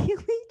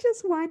really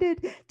just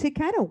wanted to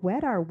kind of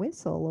wet our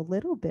whistle a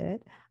little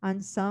bit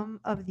on some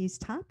of these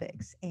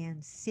topics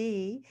and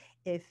see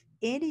if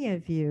any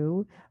of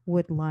you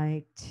would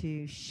like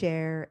to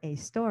share a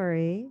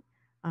story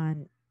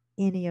on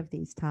any of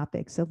these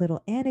topics. A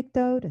little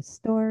anecdote, a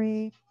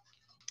story.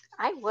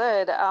 I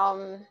would.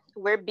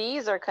 Where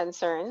bees are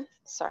concerned,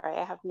 sorry,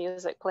 I have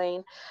music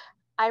playing.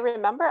 I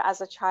remember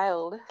as a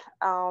child,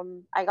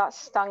 I got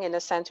stung in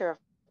the center of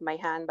my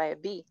hand by a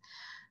bee.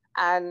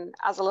 And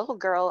as a little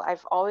girl,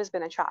 I've always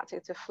been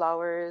attracted to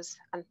flowers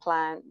and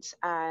plants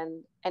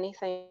and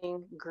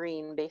anything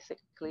green,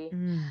 basically.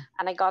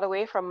 And I got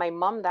away from my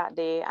mom that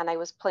day, and I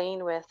was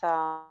playing with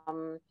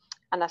an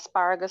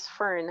asparagus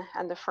fern,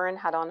 and the fern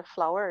had on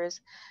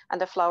flowers,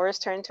 and the flowers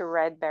turned to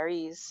red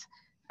berries.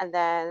 And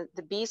then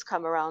the bees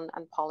come around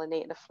and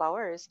pollinate the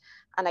flowers.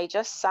 And I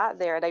just sat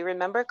there, and I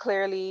remember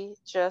clearly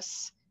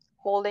just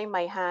holding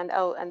my hand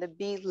out, and the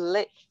bee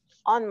lit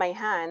on my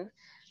hand,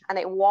 and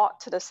it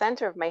walked to the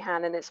center of my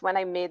hand. And it's when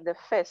I made the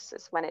fist,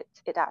 it's when it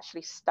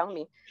actually stung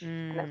me.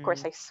 And of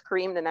course, I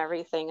screamed and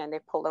everything, and they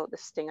pulled out the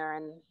stinger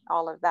and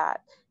all of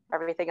that.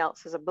 Everything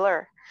else is a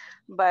blur.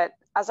 But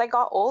as I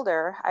got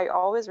older, I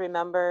always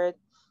remembered,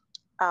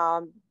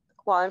 well,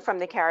 I'm from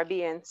the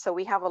Caribbean, so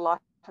we have a lot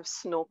of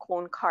snow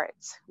cone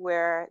carts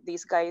where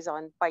these guys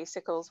on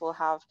bicycles will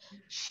have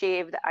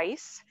shaved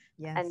ice.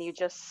 Yes. And you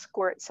just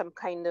squirt some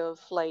kind of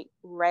like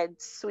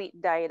red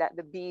sweet dye that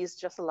the bees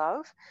just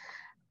love.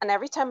 And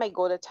every time I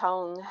go to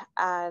town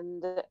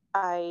and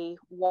I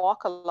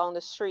walk along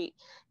the street,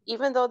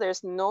 even though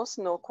there's no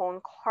snow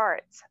cone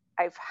carts,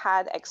 I've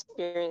had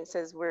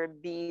experiences where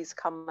bees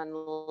come and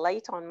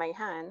light on my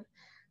hand,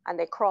 and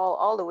they crawl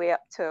all the way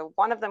up to,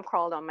 one of them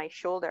crawled on my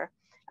shoulder.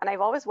 And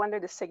I've always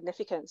wondered the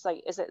significance.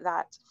 Like, is it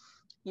that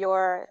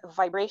your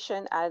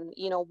vibration and,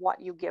 you know,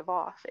 what you give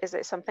off, is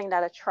it something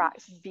that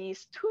attracts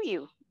bees to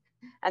you?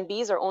 And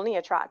bees are only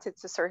attracted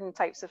to certain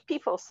types of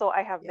people. So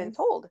I have been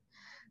told.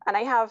 And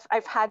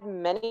I've had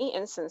many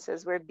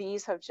instances where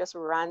bees have just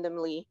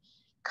randomly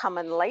come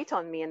and light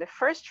on me. And the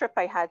first trip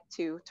I had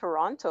to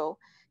Toronto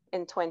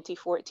in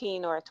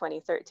 2014 or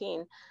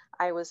 2013,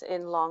 I was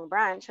in Long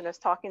Branch, and I was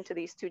talking to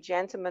these two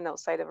gentlemen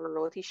outside of a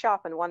roti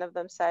shop. And one of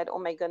them said, "Oh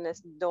my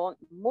goodness, don't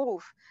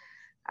move."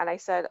 And I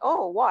said,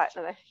 "Oh, what?"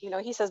 And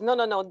he says, no,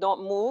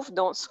 don't move.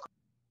 Don't scream.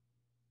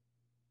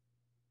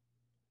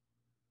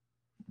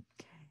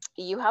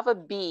 You have a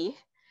bee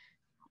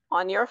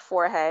on your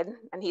forehead,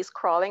 and he's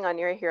crawling on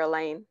your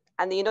hairline.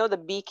 And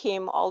the bee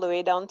came all the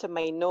way down to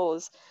my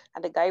nose,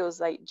 and the guy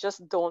was like,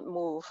 "Just don't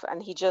move."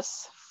 And he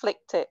just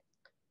flicked it,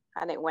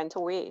 and it went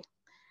away.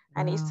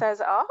 Wow. And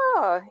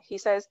he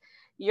says,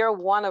 "You're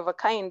one of a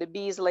kind. The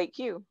bees like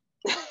you."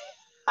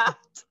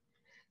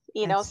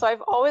 You know, so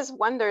I've always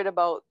wondered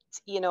about,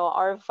 you know,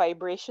 our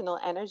vibrational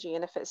energy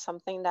and if it's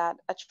something that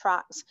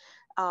attracts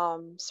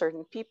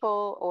certain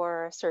people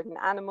or certain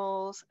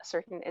animals,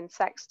 certain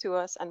insects to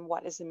us, and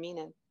what is the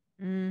meaning.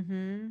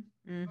 Mm-hmm.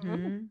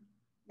 Mhm. Mm-hmm.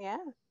 Yeah.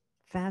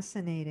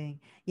 Fascinating.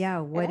 Yeah,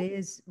 Yeah.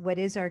 what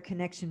is our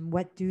connection?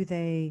 What do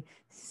they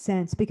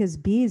sense? Because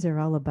bees are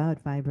all about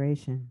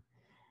vibration.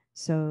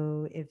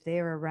 So if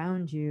they're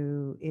around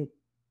you,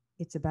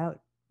 it's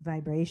about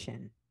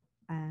vibration.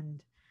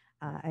 And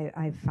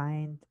I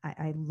find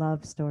I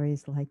love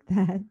stories like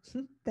that.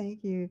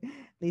 Thank you,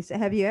 Lisa.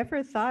 Have you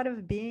ever thought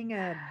of being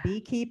a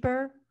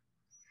beekeeper?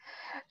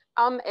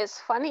 It's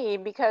funny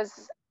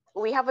because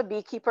we have a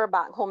beekeeper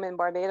back home in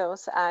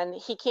Barbados, and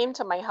he came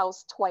to my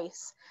house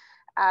twice.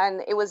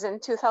 And it was in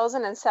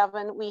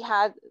 2007. We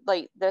had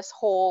like this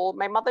whole,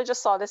 my mother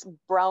just saw this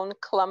brown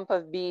clump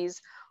of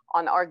bees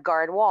on our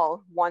guard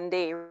wall one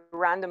day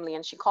randomly. And she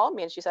called me and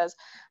she says,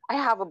 I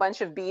have a bunch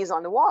of bees on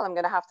the wall. I'm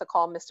going to have to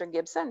call Mr.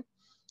 Gibson.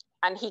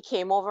 And he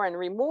came over and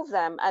removed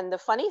them. And the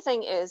funny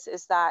thing is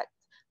that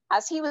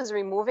as he was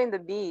removing the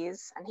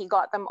bees and he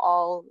got them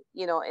all,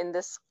 you know, in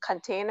this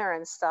container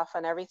and stuff,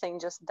 and everything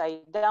just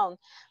died down,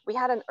 we had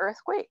an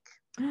earthquake,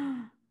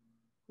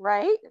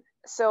 right?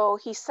 So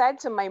he said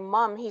to my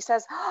mom, he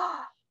says,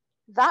 oh,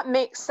 that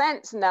makes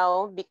sense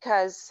now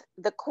because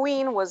the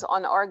queen was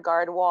on our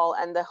guard wall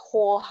and the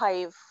whole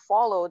hive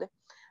followed,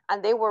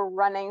 and they were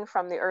running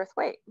from the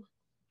earthquake.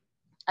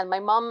 And my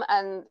mom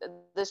and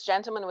this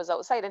gentleman was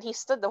outside, and he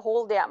stood the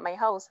whole day at my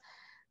house.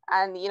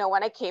 And you know,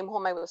 when I came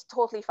home, I was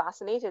totally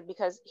fascinated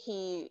because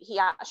he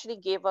actually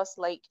gave us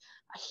like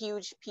a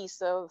huge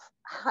piece of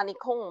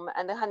honeycomb.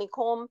 And the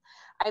honeycomb,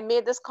 I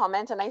made this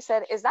comment and I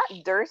said, is that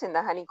dirt in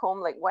the honeycomb?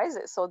 Like, why is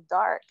it so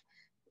dark?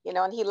 You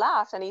know, and he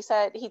laughed and he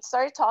said, he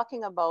started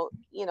talking about,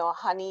 you know,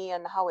 honey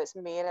and how it's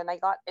made, and I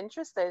got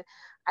interested.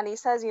 And he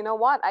says, you know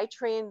what, I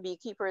train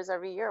beekeepers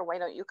every year, why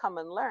don't you come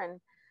and learn?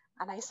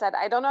 And I said,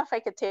 I don't know if I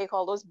could take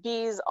all those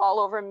bees all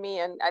over me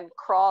and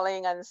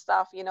crawling and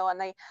stuff, you know.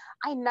 And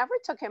I never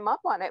took him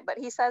up on it, but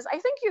he says, I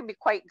think you'd be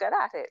quite good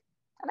at it.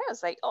 And I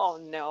was like, oh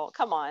no,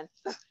 come on.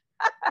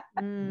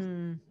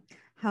 Mm.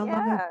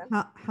 Yeah,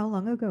 How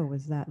long ago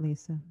was that,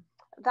 Lisa?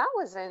 that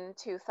was in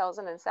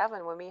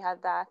 2007 when we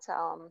had that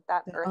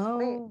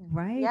earthquake. Oh,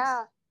 right.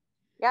 Yeah,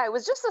 yeah, it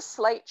was just a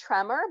slight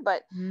tremor,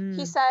 but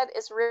he Mm, said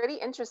it's really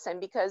interesting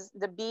because the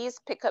bees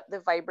pick up the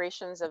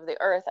vibrations of the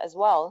earth as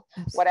well.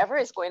 Whatever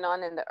absolutely. is going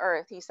on in the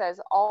earth, he says,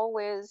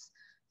 always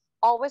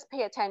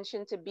pay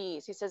attention to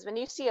bees. He says, when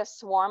you see a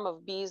swarm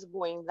of bees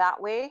going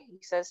that way, he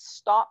says,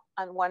 stop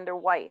and wonder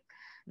why.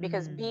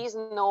 Because Mm, bees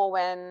know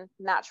when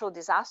natural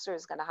disaster is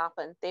going to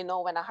happen. They know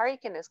when a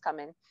hurricane is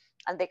coming,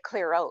 and they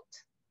clear out,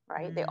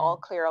 right? They all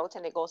mm, clear out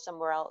and they go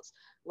somewhere else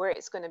where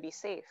it's going to be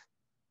safe.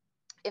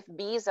 If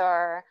bees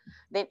are,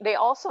 they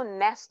also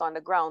nest on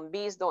the ground.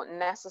 Bees don't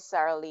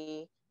necessarily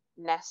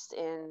nest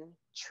in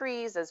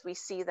trees as we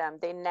see them.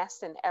 They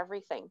nest in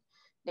everything.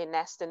 They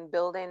nest in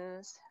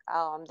buildings.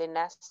 They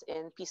nest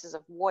in pieces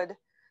of wood.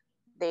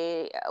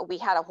 We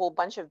had a whole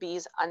bunch of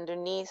bees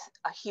underneath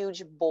a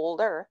huge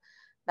boulder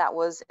that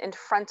was in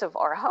front of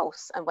our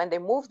house. And when they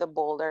moved the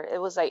boulder, it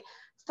was like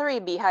 3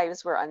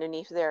 beehives were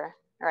underneath there,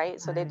 right?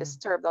 So they right.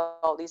 disturbed all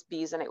these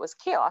bees and it was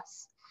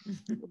chaos.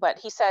 But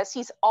he says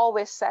he's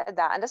always said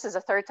that. And this is the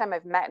third time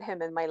I've met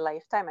him in my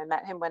lifetime. I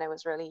met him when I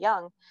was really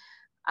young.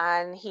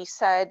 And he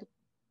said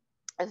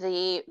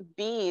the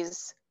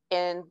bees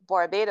in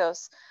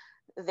Barbados,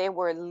 they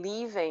were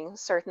leaving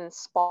certain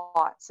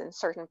spots in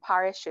certain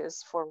parishes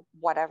for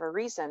whatever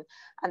reason.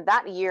 And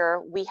that year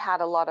we had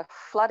a lot of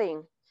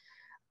flooding.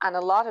 And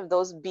a lot of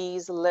those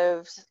bees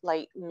lived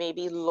like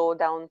maybe low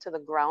down to the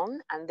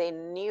ground. And they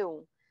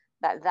knew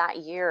that that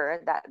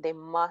year that they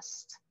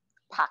must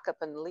pack up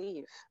and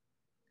leave,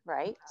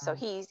 right? So Wow.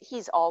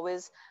 he's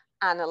always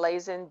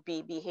analyzing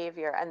bee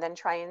behavior and then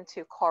trying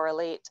to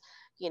correlate,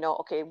 you know,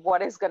 okay,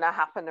 what is going to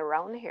happen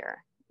around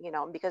here? You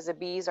know, because the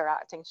bees are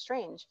acting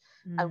strange.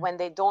 And Mm, when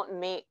they don't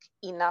make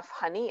enough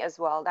honey as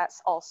well,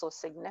 that's also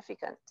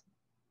significant.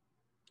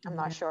 I'm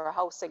not yeah. sure how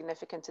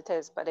significant it is,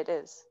 but it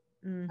is.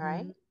 All right.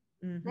 Mm-hmm.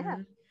 Yeah.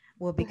 Mm-hmm.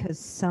 Well, because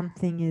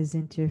something is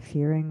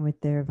interfering with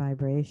their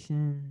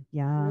vibration.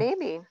 Yeah.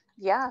 Maybe.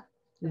 Yeah.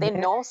 They Very.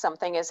 know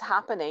something is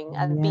happening,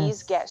 and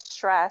bees Yes. get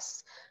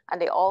stressed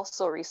and they also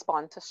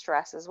respond to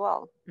stress as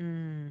well.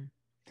 Mm,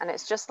 And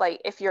it's just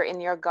like if you're in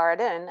your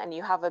garden and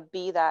you have a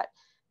bee that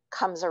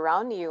comes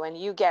around you and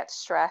you get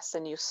stressed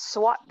and you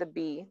swat the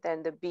bee,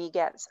 then the bee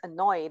gets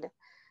annoyed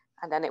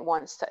and then it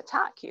wants to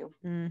attack you.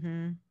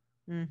 mm-hmm.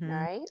 All Mm-hmm.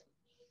 right.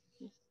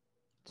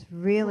 It's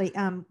really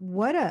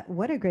what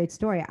a great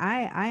story.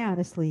 I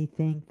honestly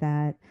think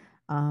that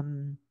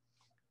um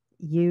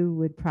you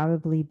would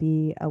probably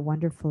be a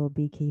wonderful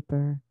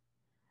beekeeper.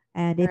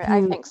 And if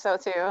I you think so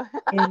too.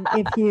 and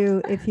if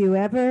you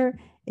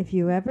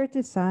ever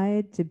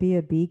decide to be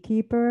a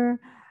beekeeper,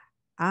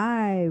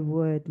 I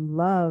would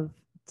love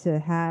to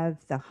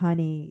have the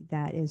honey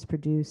that is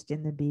produced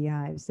in the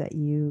beehives that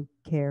you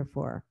care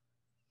for.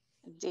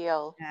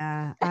 Deal.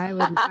 I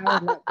would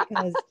love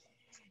because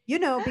You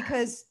know,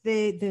 because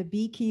the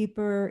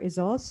beekeeper is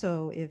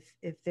also,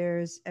 if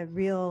there's a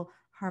real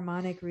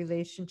harmonic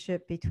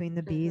relationship between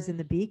the bees and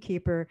the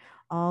beekeeper,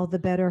 all the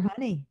better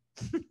honey.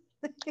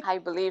 I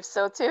believe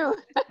so too.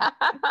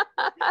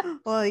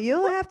 Well,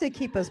 you'll have to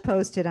keep us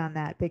posted on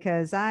that,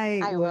 because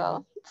I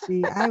will.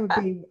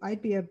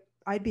 I'd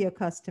be a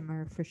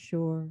customer for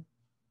sure.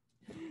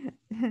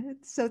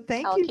 So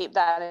thank I'll you. keep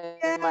that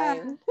in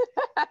mind.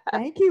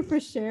 Thank you for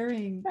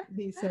sharing,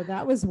 Lisa.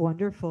 That was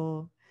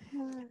wonderful.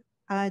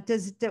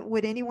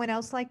 Would anyone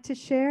else like to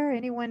share?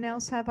 Anyone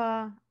else have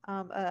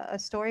a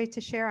story to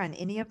share on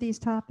any of these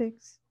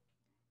topics?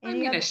 I'm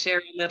going to share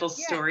a little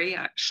story,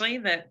 actually,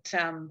 that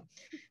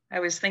I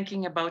was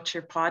thinking about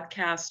your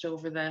podcast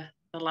over the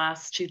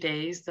last 2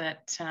 days,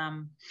 that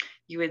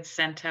you had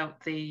sent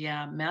out the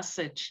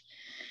message.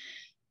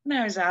 And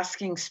I was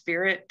asking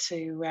Spirit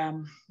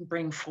to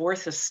bring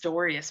forth a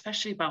story,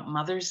 especially about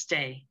Mother's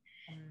Day.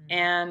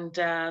 And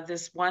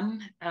this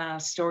one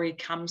story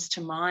comes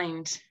to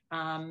mind.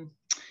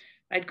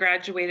 I'd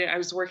graduated, I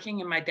was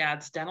working in my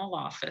dad's dental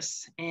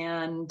office.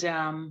 And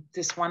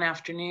this one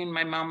afternoon,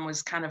 my mom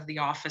was kind of the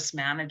office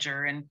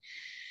manager, and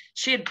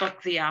she had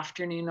booked the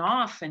afternoon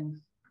off. And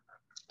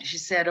she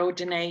said, "Oh,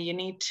 Danae, you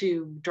need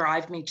to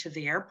drive me to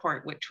the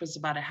airport," which was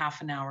about a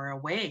half an hour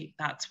away.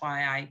 That's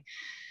why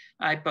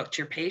I booked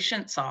your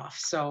patients off.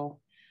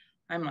 So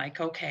I'm like,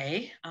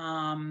 okay,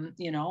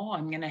 you know,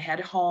 I'm going to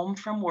head home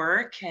from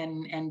work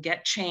and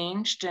get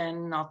changed,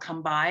 and I'll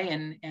come by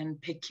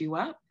and pick you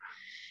up.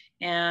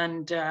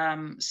 And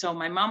so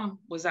my mom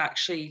was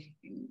actually,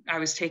 I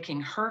was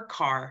taking her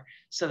car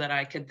so that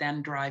I could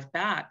then drive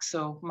back.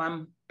 So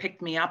Mom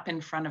picked me up in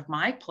front of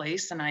my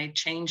place, and I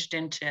changed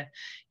into,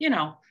 you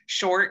know,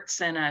 shorts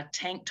and a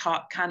tank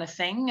top kind of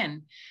thing.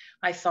 And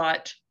I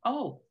thought,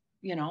 oh,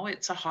 you know,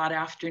 it's a hot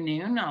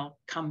afternoon. I'll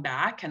come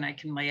back and I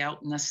can lay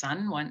out in the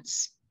sun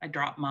once I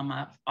drop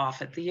Mama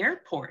off at the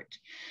airport.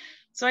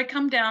 So I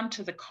come down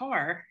to the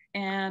car,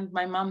 and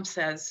my mom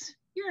says,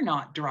 "You're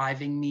not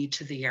driving me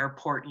to the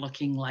airport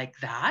looking like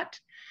that."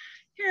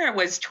 Here I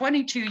was,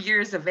 22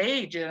 years of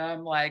age, and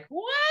I'm like,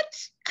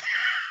 what?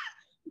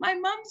 My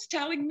mom's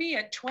telling me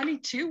at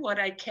 22 what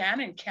I can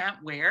and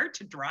can't wear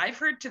to drive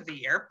her to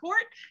the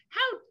airport?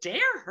 How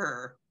dare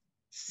her?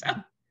 So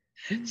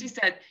she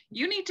said,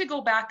 "You need to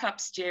go back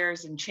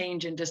upstairs and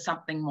change into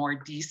something more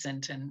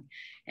decent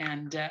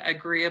and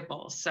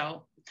agreeable."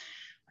 So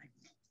I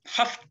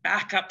huffed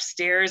back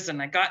upstairs,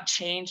 and I got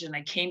changed, and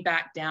I came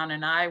back down,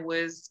 and I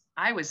was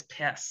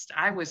pissed.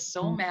 I was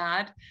so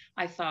mad.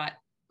 I thought,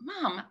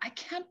 "Mom, I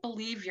can't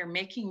believe you're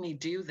making me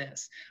do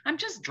this. I'm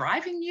just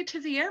driving you to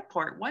the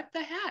airport. What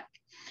the heck?"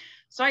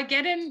 So I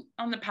get in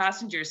on the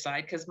passenger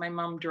side, because my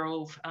mom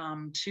drove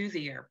to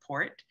the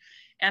airport.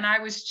 And I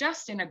was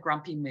just in a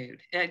grumpy mood.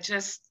 It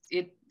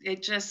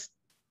just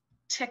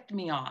ticked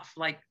me off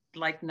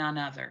like none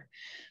other.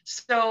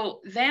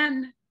 So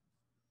then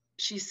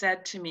she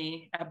said to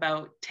me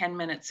about 10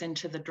 minutes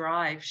into the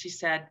drive, she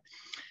said,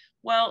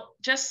 "Well,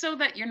 just so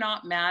that you're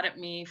not mad at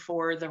me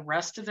for the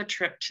rest of the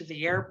trip to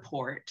the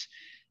airport,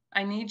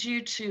 I need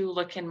you to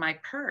look in my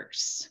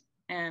purse."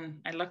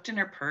 And I looked in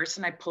her purse,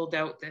 and I pulled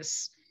out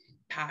this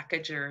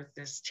package, or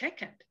this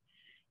ticket.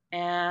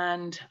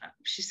 And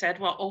she said,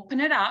 "Well, open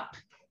it up."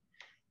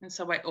 And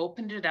so I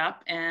opened it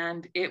up,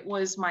 and it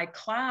was my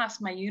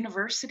class, my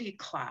university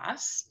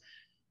class.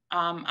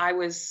 I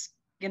was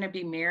going to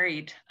be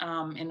married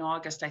in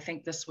August. I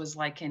think this was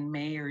like in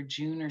May or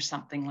June or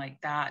something like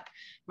that.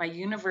 My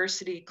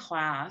university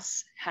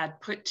class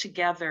had put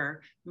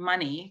together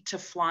money to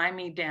fly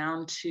me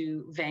down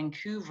to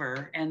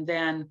Vancouver. And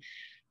then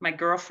my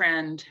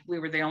girlfriend, we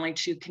were the only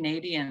two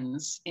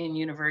Canadians in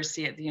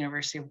university at the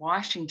University of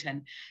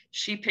Washington.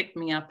 She picked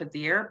me up at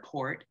the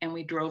airport, and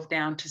we drove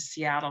down to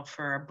Seattle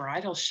for a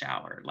bridal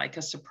shower, like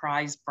a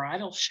surprise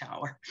bridal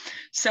shower.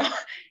 So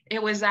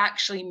it was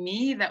actually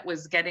me that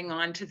was getting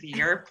onto the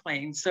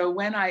airplane. So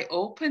when I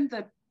opened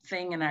the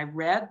thing and I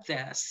read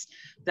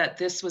that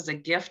this was a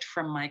gift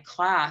from my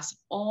class,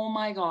 oh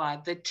my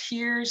God, the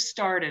tears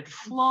started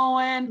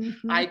flowing.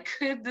 I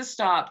couldn't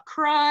stop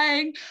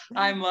crying.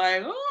 I'm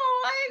like,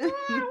 oh my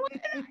God,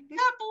 I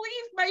can't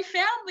believe my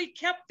family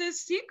kept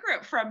this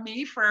secret from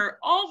me for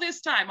all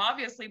this time.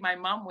 Obviously, my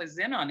mom was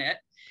in on it.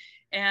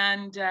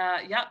 And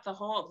yeah,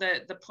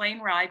 the plane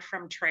ride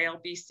from Trail,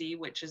 BC,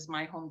 which is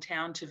my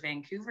hometown, to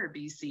Vancouver,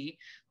 BC,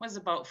 was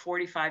about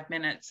 45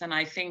 minutes. And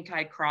I think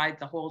I cried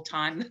the whole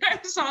time that I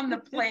was on the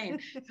plane.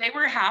 They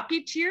were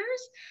happy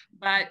tears,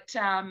 but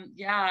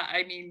yeah,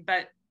 I mean,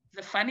 but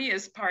the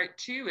funniest part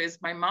too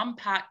is my mom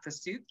packed the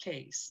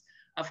suitcase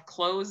of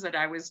clothes that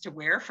I was to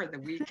wear for the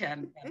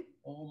weekend. And,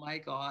 oh my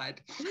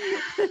God.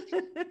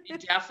 We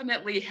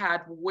definitely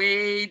had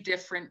way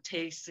different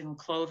tastes in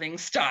clothing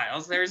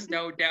styles. There's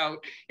no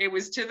doubt. It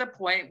was to the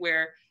point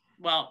where,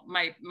 well,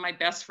 my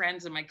best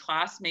friends and my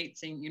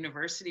classmates in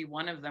university,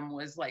 one of them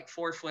was like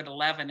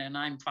 4'11" and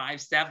I'm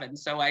 5'7",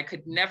 so I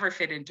could never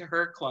fit into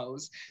her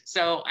clothes.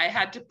 So I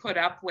had to put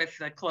up with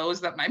the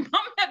clothes that my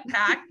mom had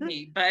packed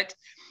me. But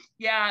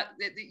Yeah,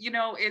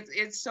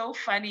 it's so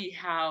funny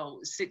how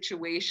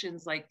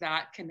situations like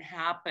that can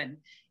happen,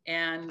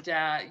 and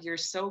you're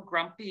so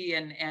grumpy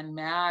and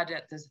mad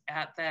at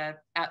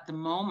the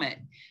moment,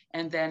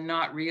 and then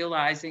not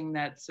realizing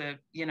that's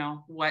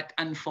what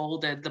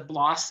unfolded, the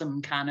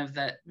blossom kind of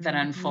that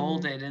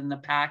unfolded, and the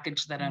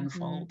package that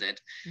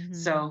unfolded.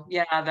 So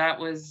yeah, that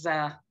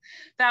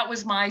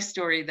was my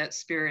story that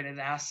Spirit had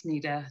asked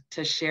me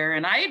to share,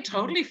 and I had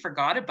totally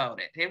forgot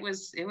about it. It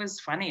was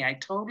funny. I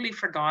totally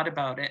forgot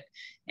about it,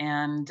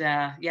 and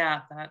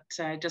that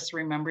I just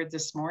remembered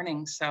this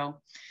morning. So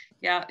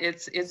yeah,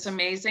 it's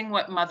amazing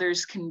what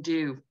mothers can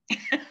do.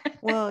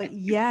 Well,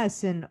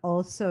 yes, and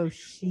also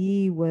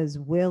she was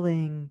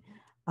willing,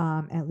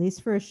 at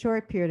least for a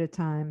short period of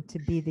time, to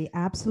be the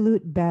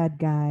absolute bad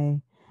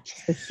guy,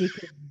 so she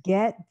could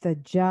get the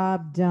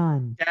job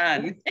done.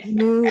 Done.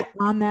 You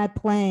on that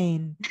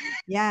plane,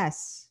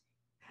 yes.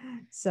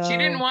 So she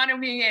didn't want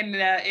me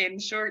in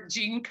short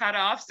jean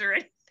cutoffs or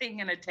anything,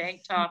 in a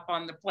tank top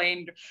on the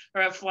plane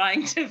or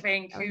flying to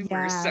Vancouver.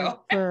 Yeah,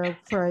 so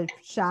for a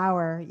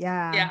shower,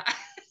 yeah.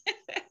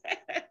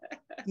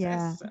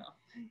 Yeah. So,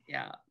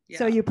 yeah.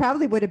 So you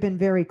probably would have been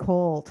very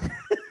cold.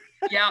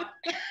 Yeah.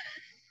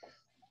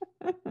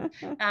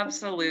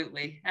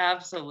 Absolutely.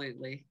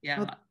 Yeah.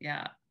 Well,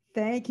 yeah.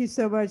 Thank you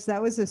so much.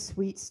 That was a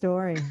sweet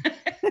story.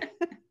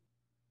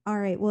 All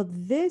right. Well,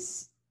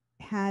 this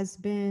has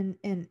been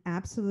an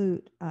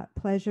absolute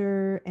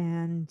pleasure,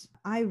 and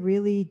I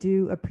really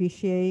do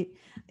appreciate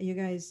you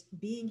guys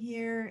being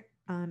here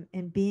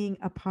and being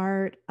a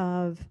part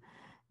of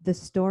the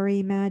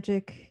story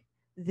magic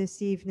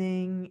this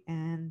evening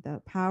and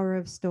the power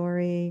of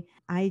story.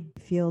 I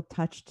feel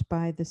touched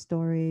by the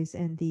stories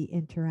and the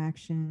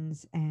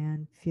interactions,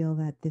 and feel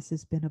that this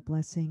has been a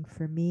blessing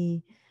for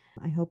me.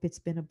 I hope it's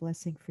been a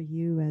blessing for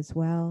you as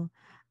well.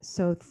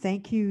 So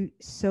thank you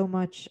so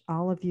much,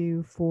 all of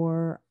you,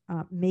 for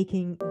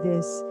making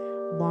this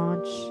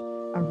launch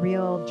a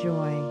real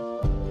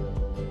joy.